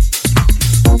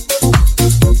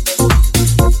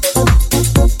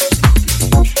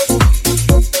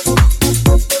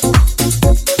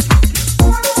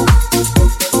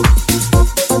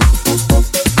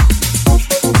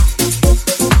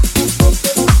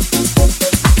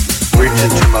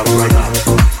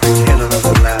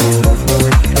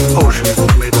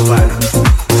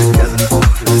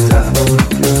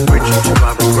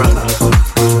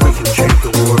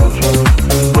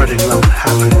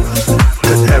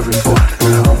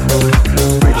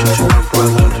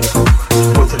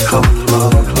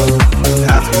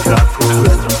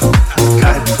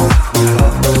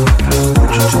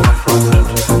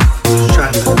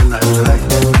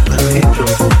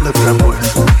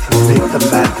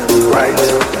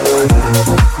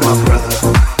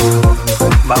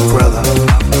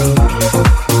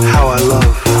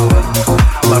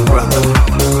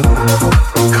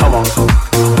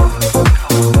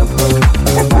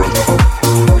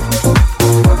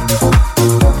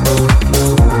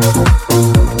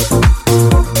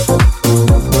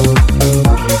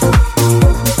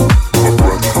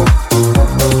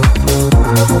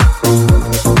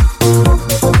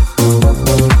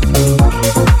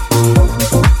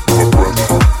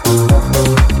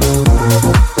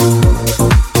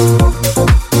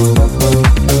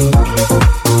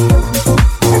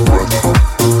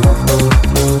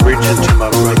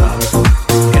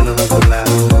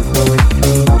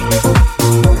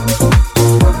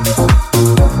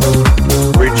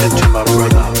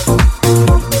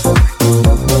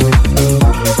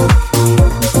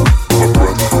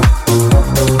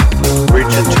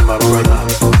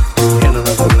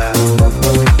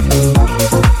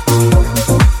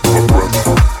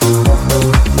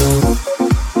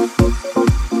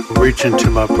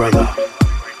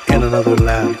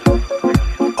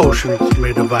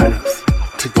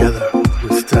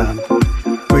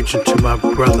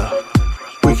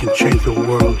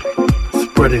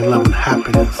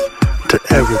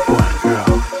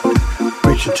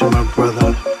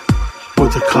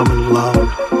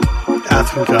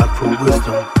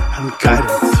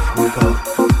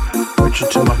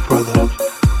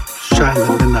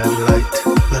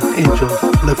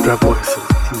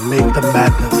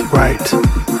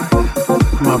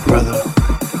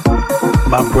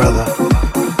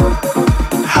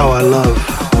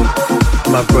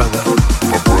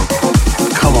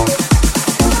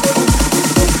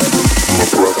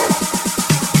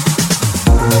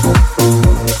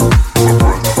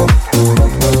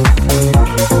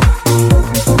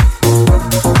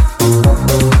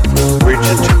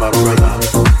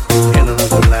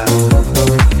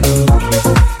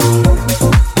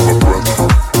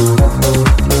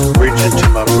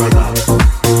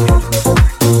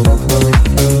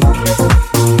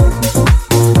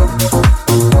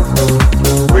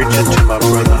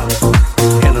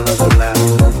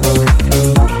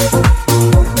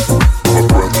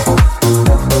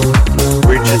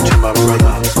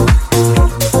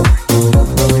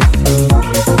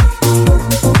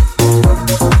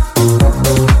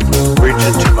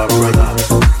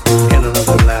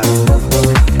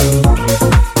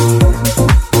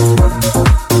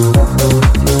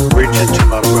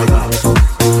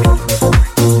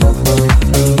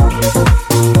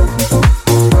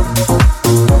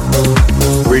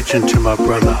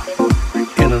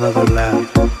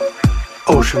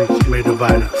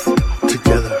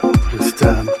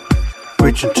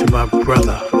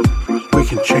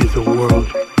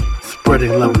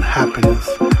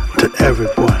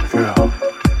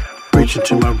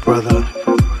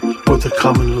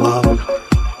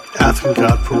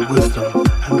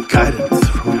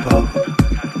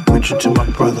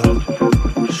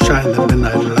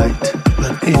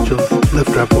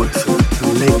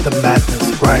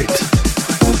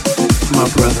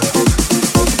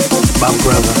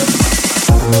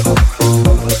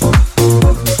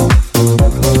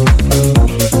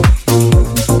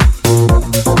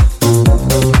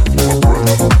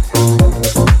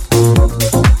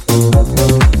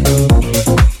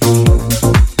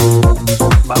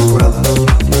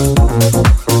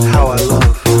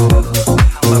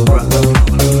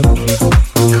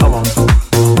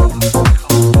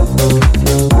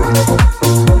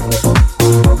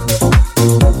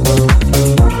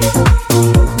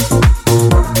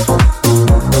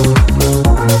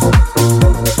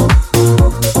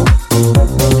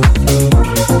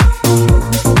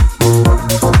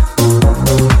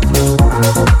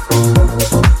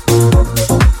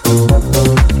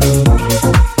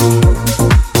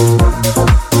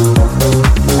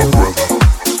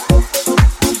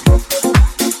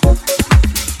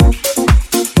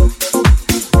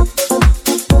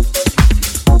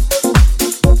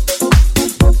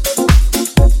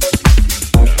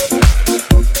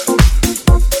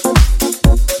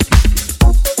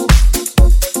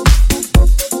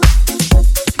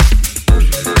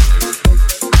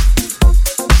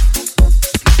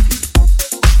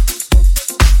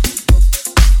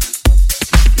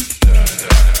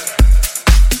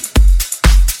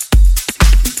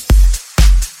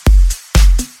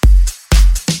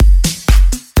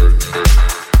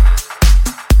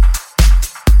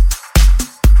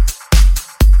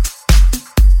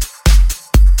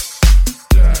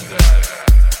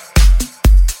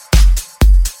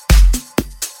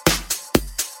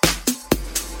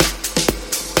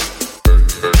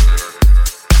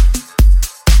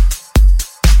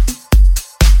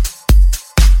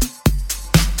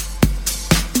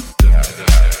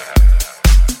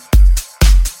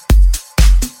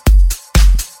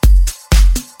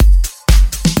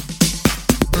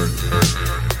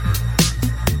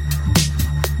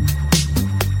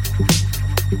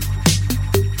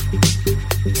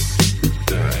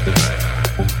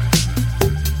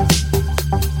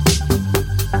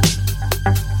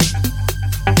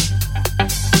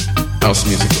 House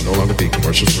music will no longer be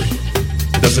commercial free.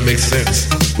 It doesn't make sense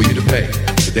for you to pay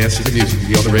to dance to the music to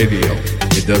be on the radio.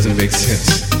 It doesn't make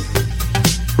sense.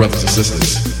 Brothers and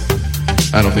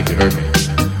sisters, I don't think you heard me.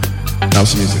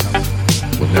 House music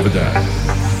will never die.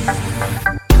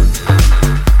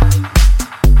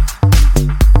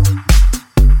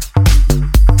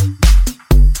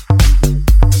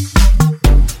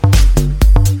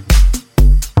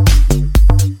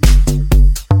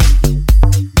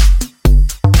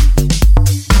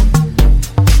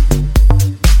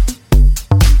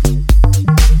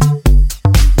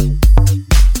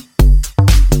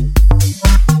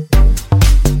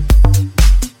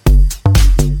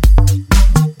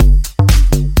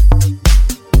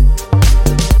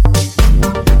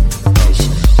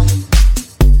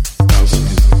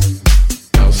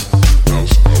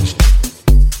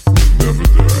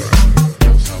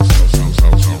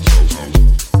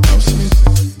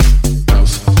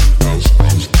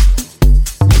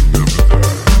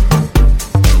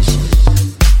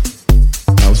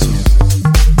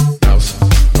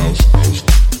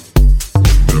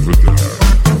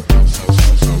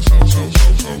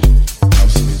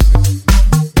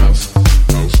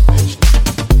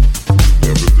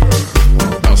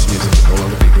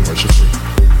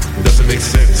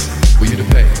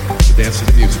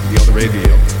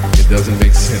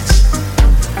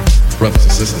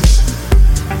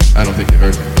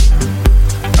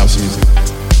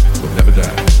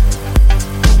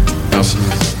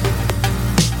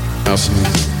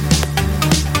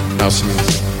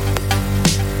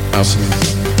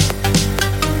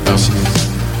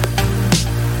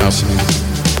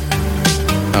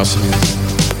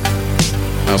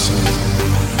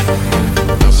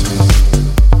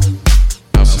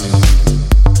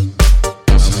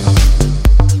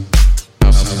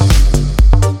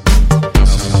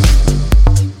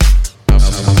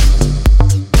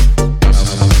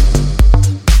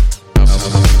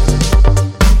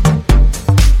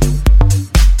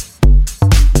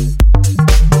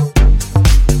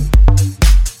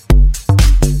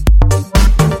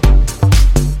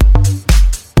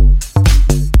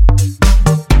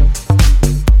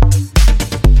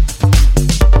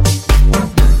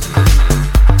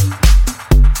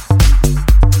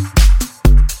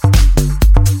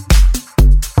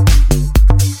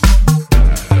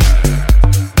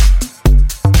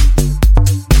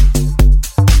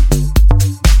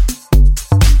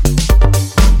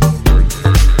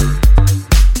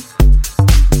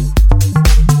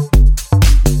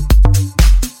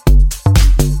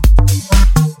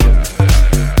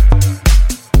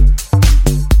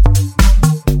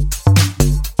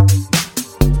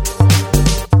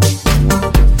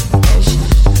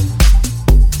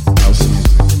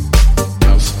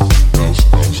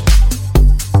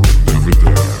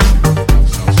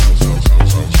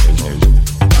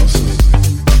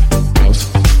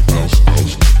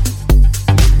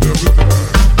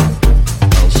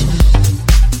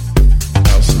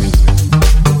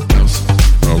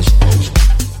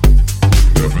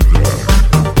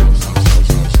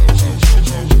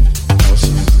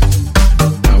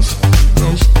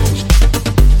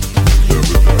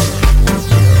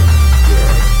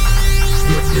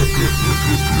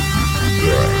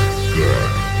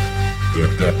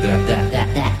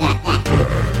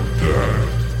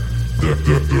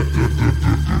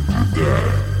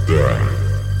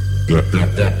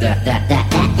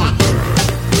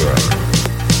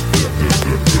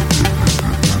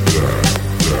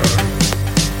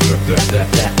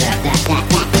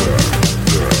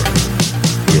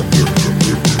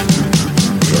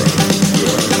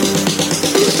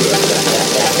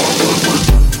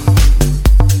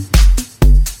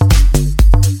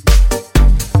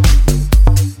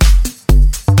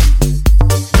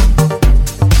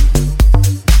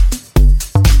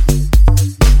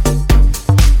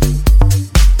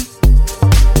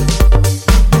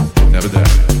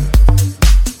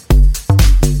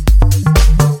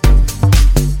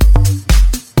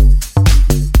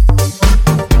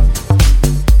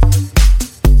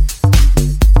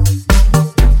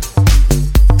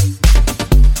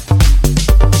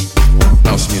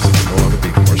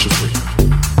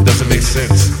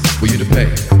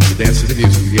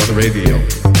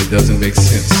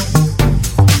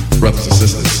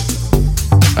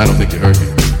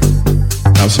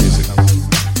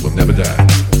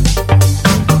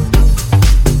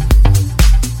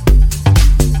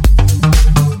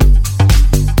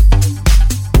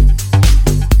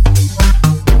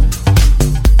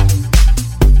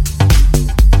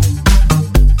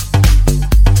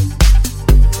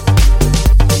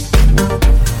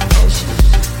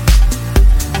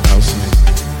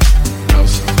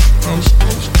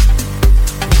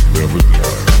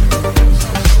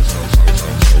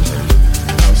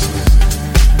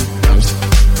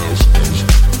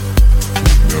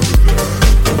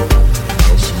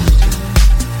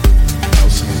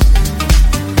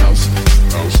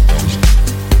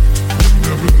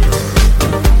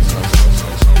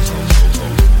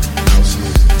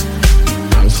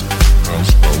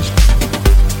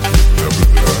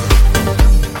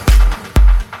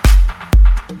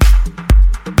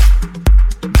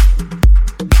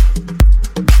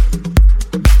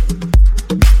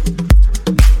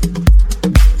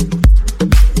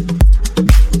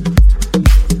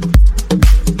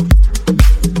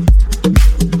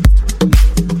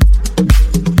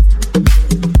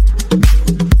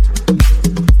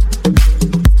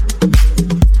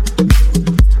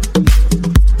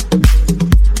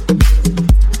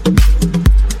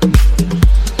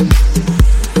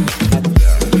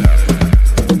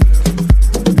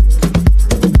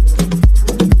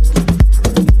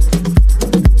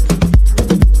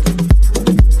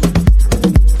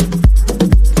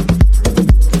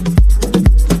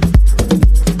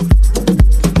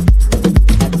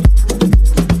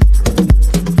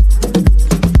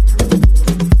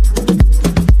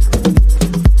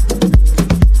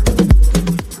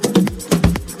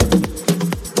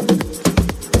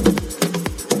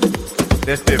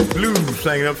 That's that blues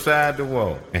singing upside the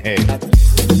wall. Hey.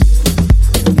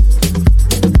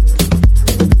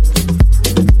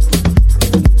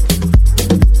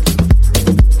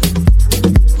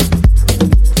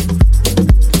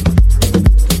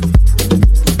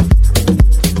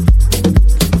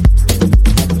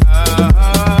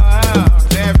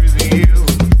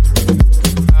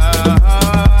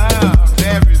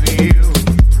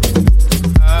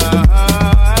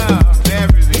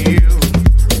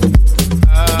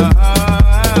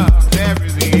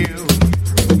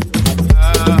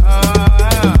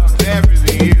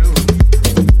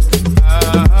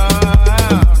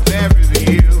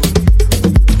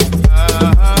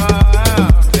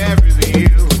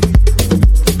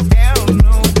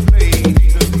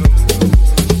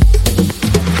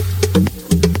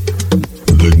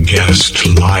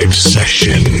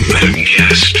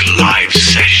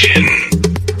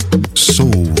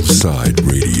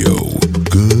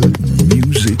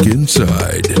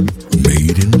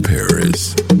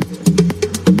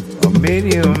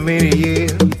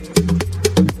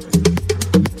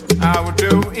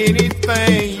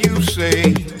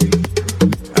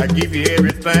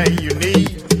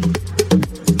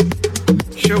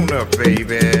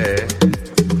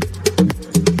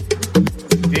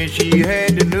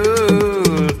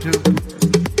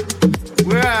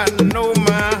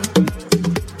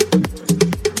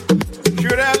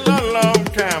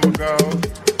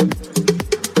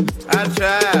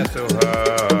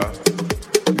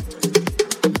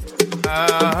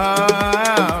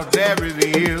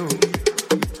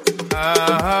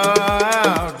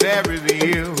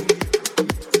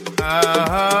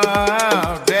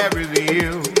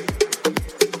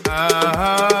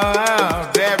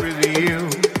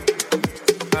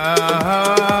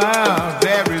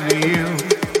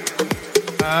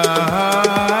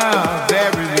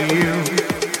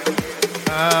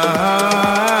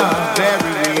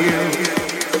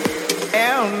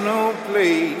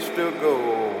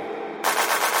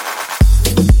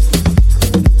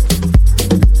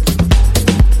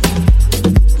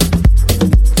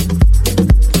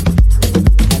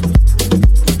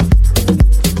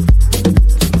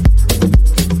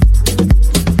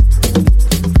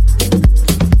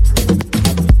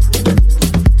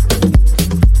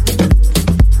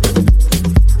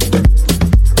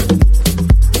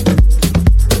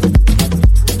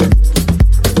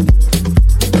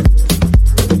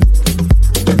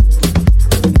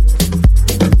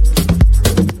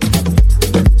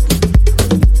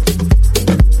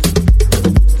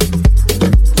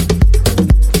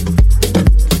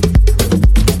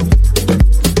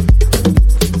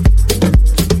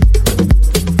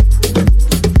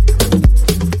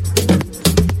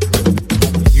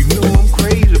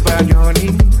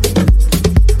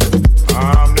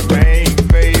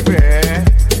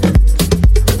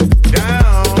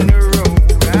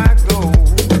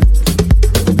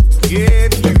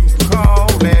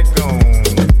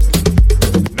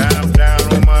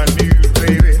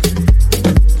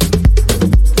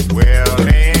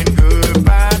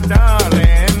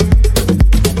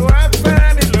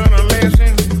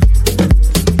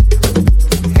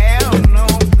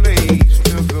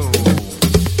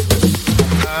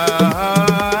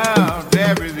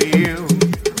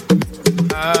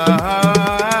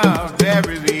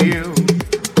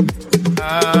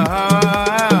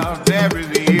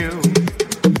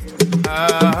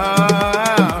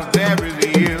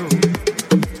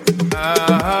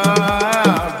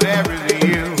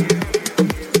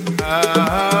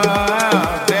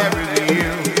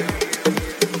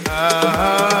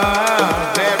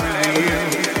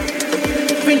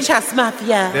 Blues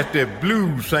Mafia. That's that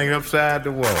blues singing upside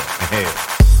the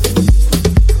wall.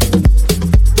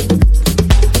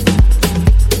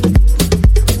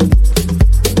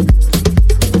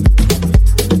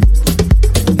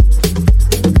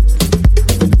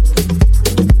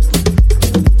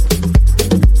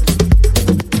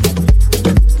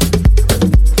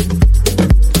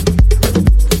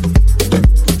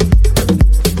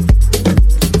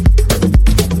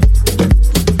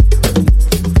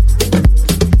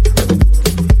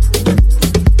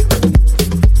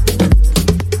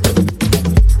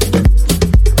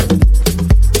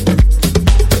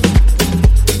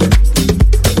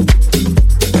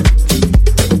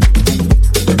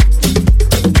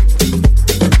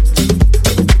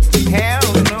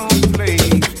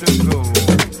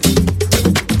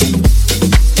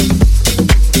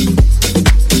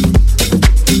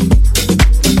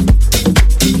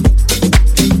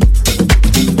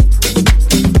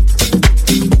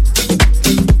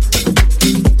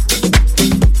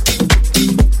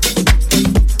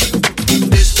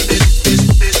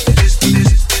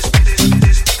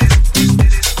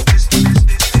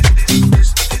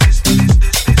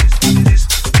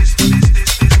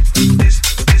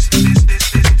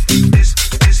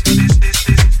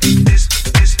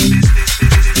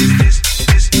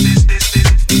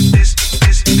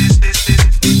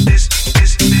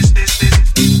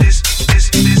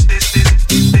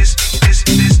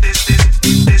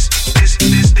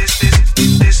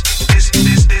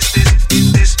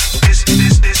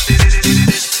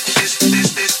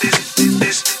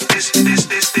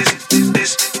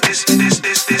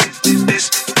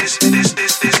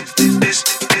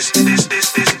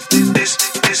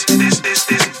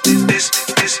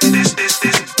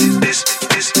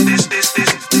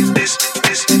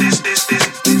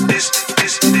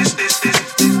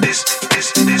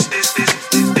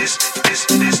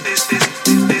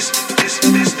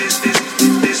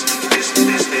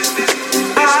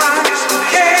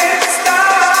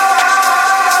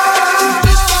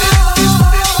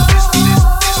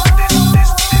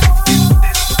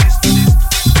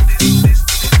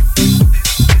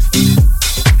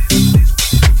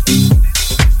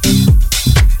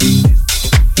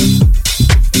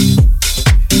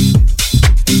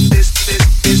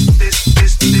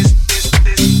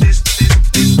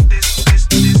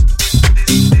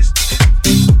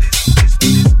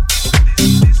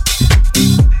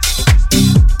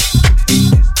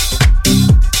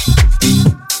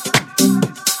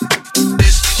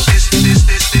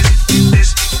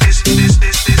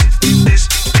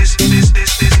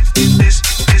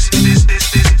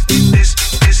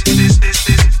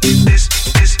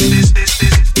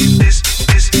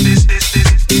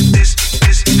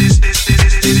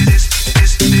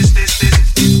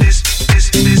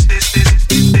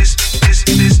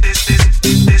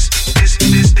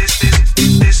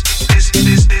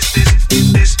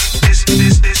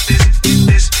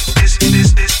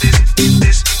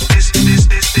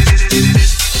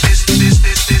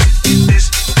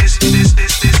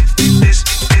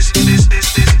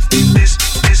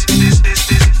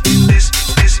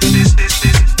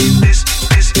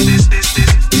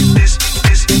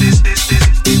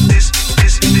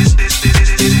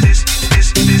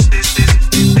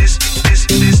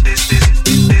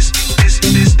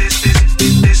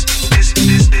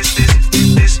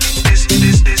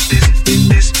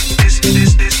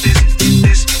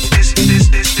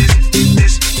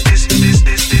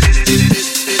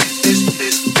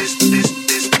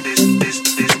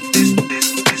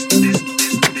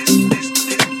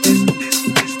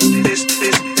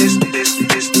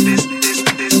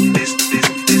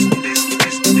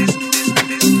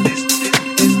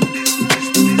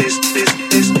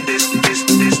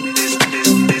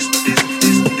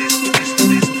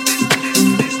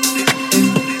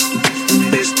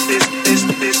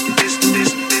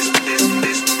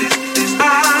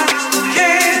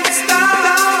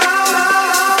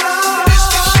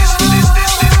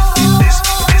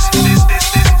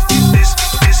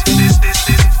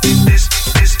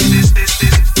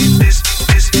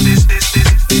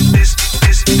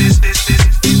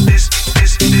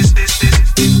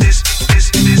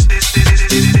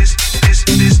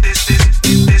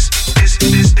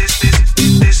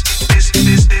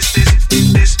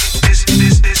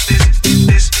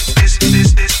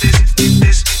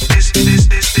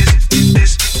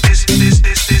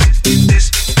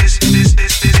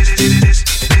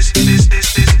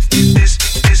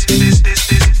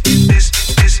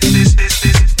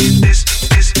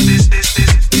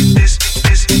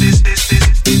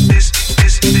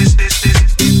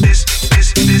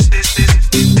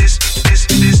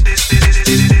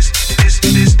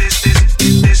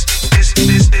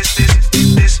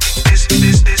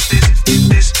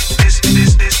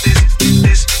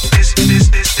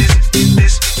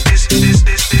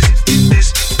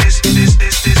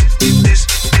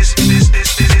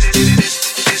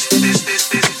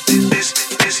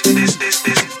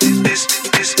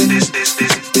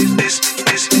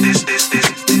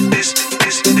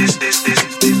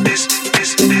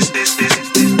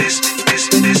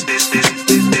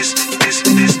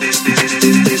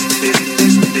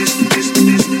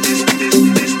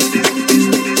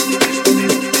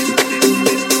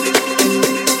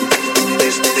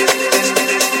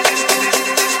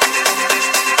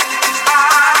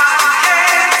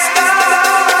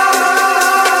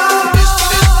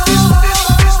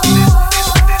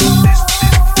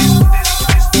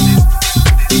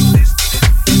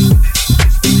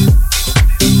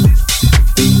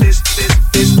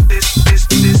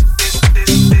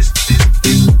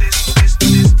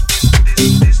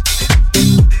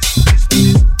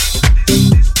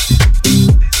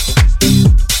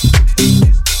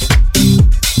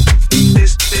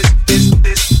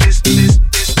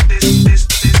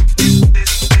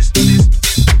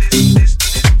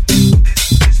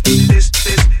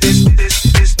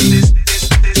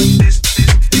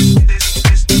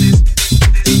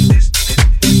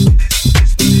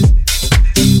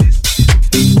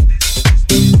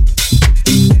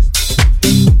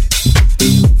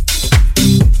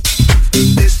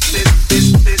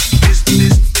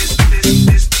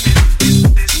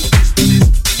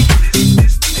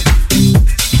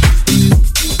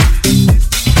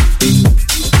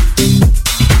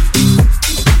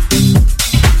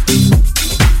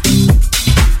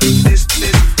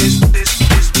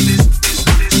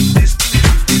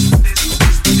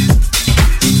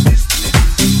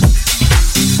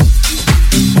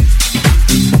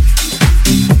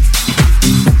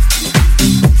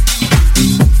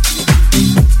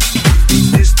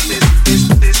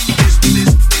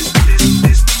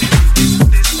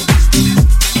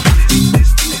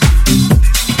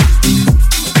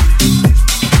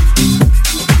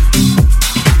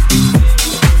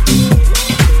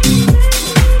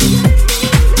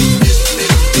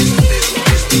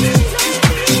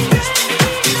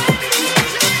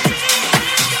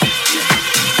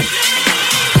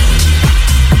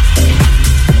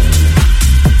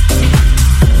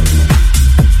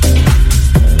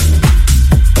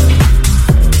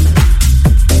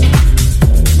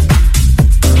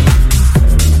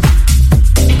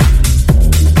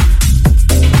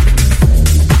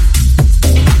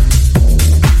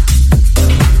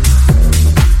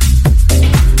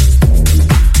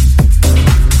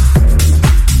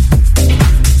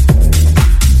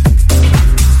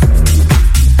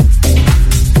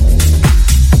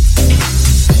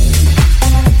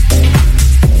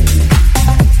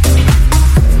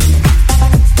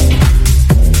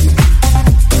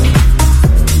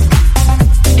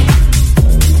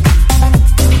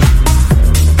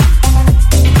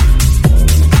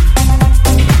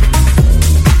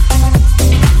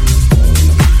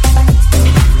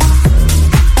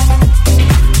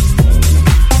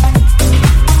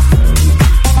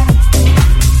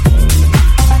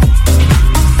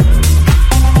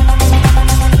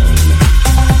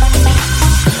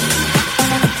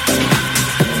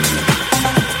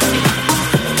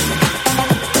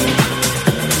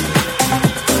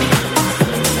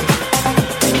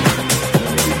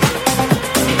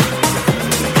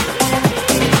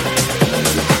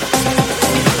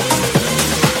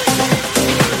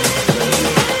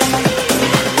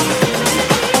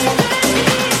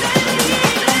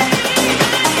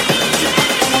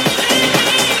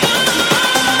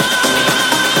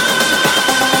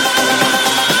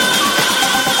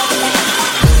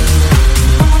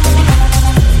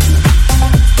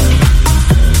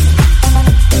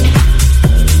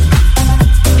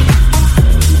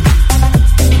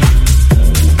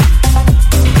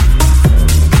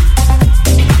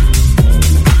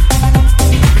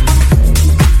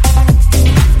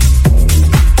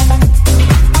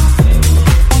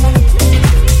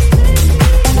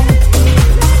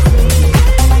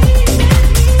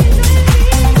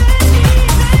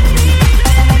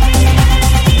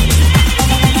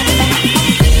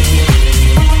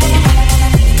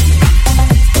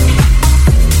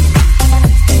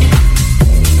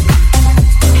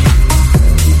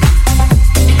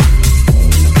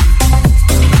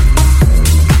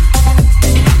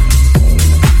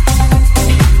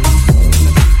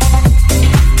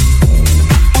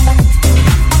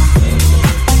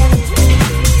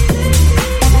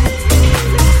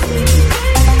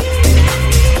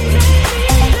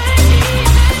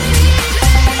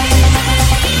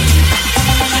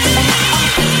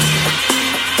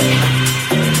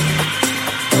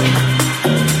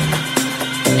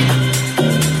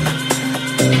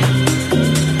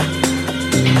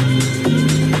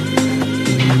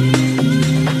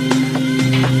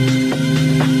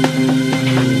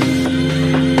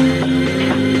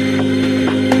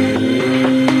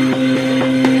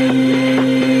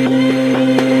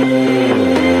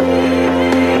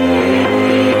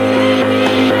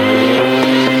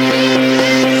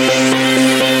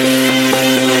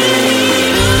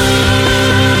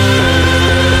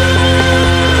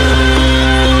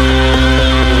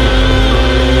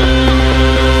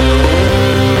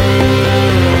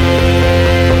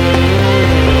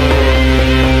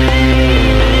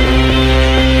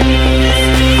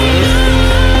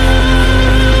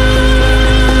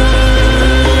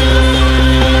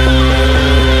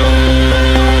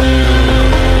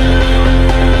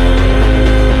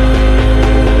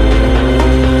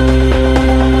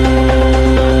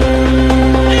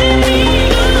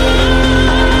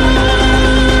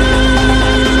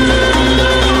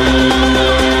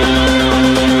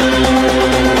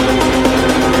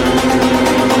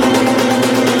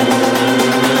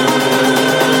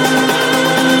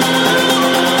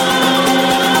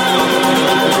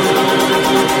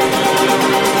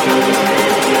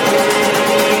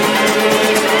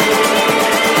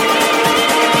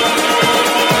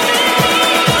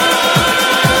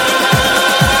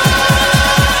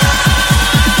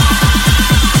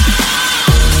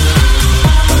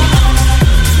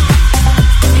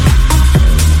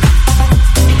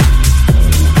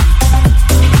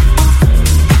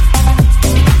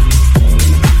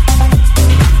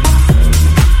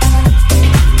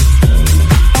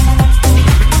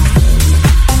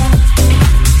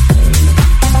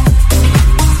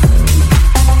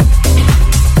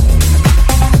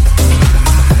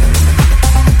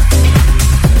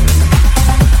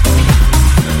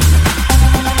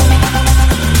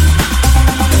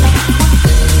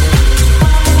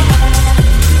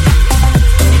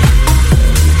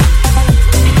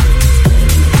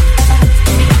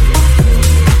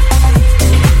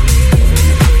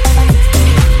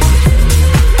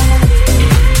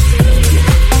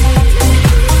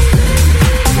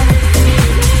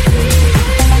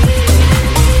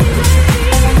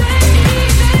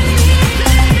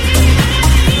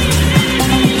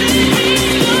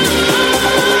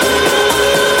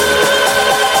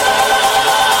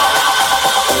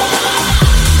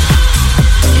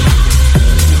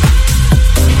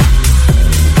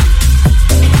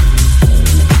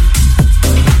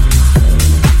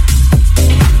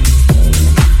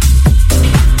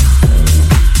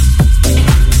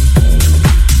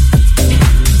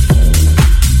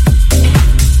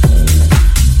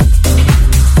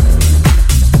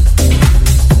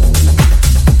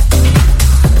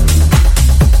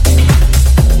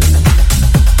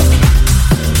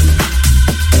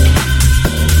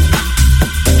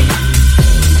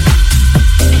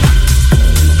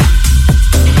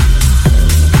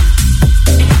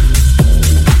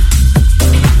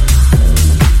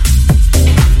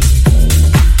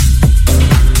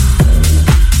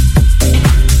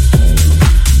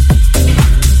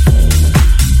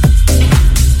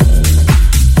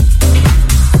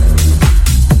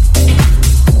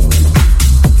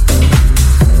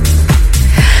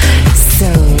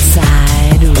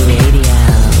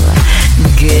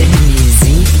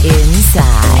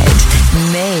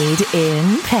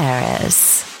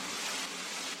 Paris.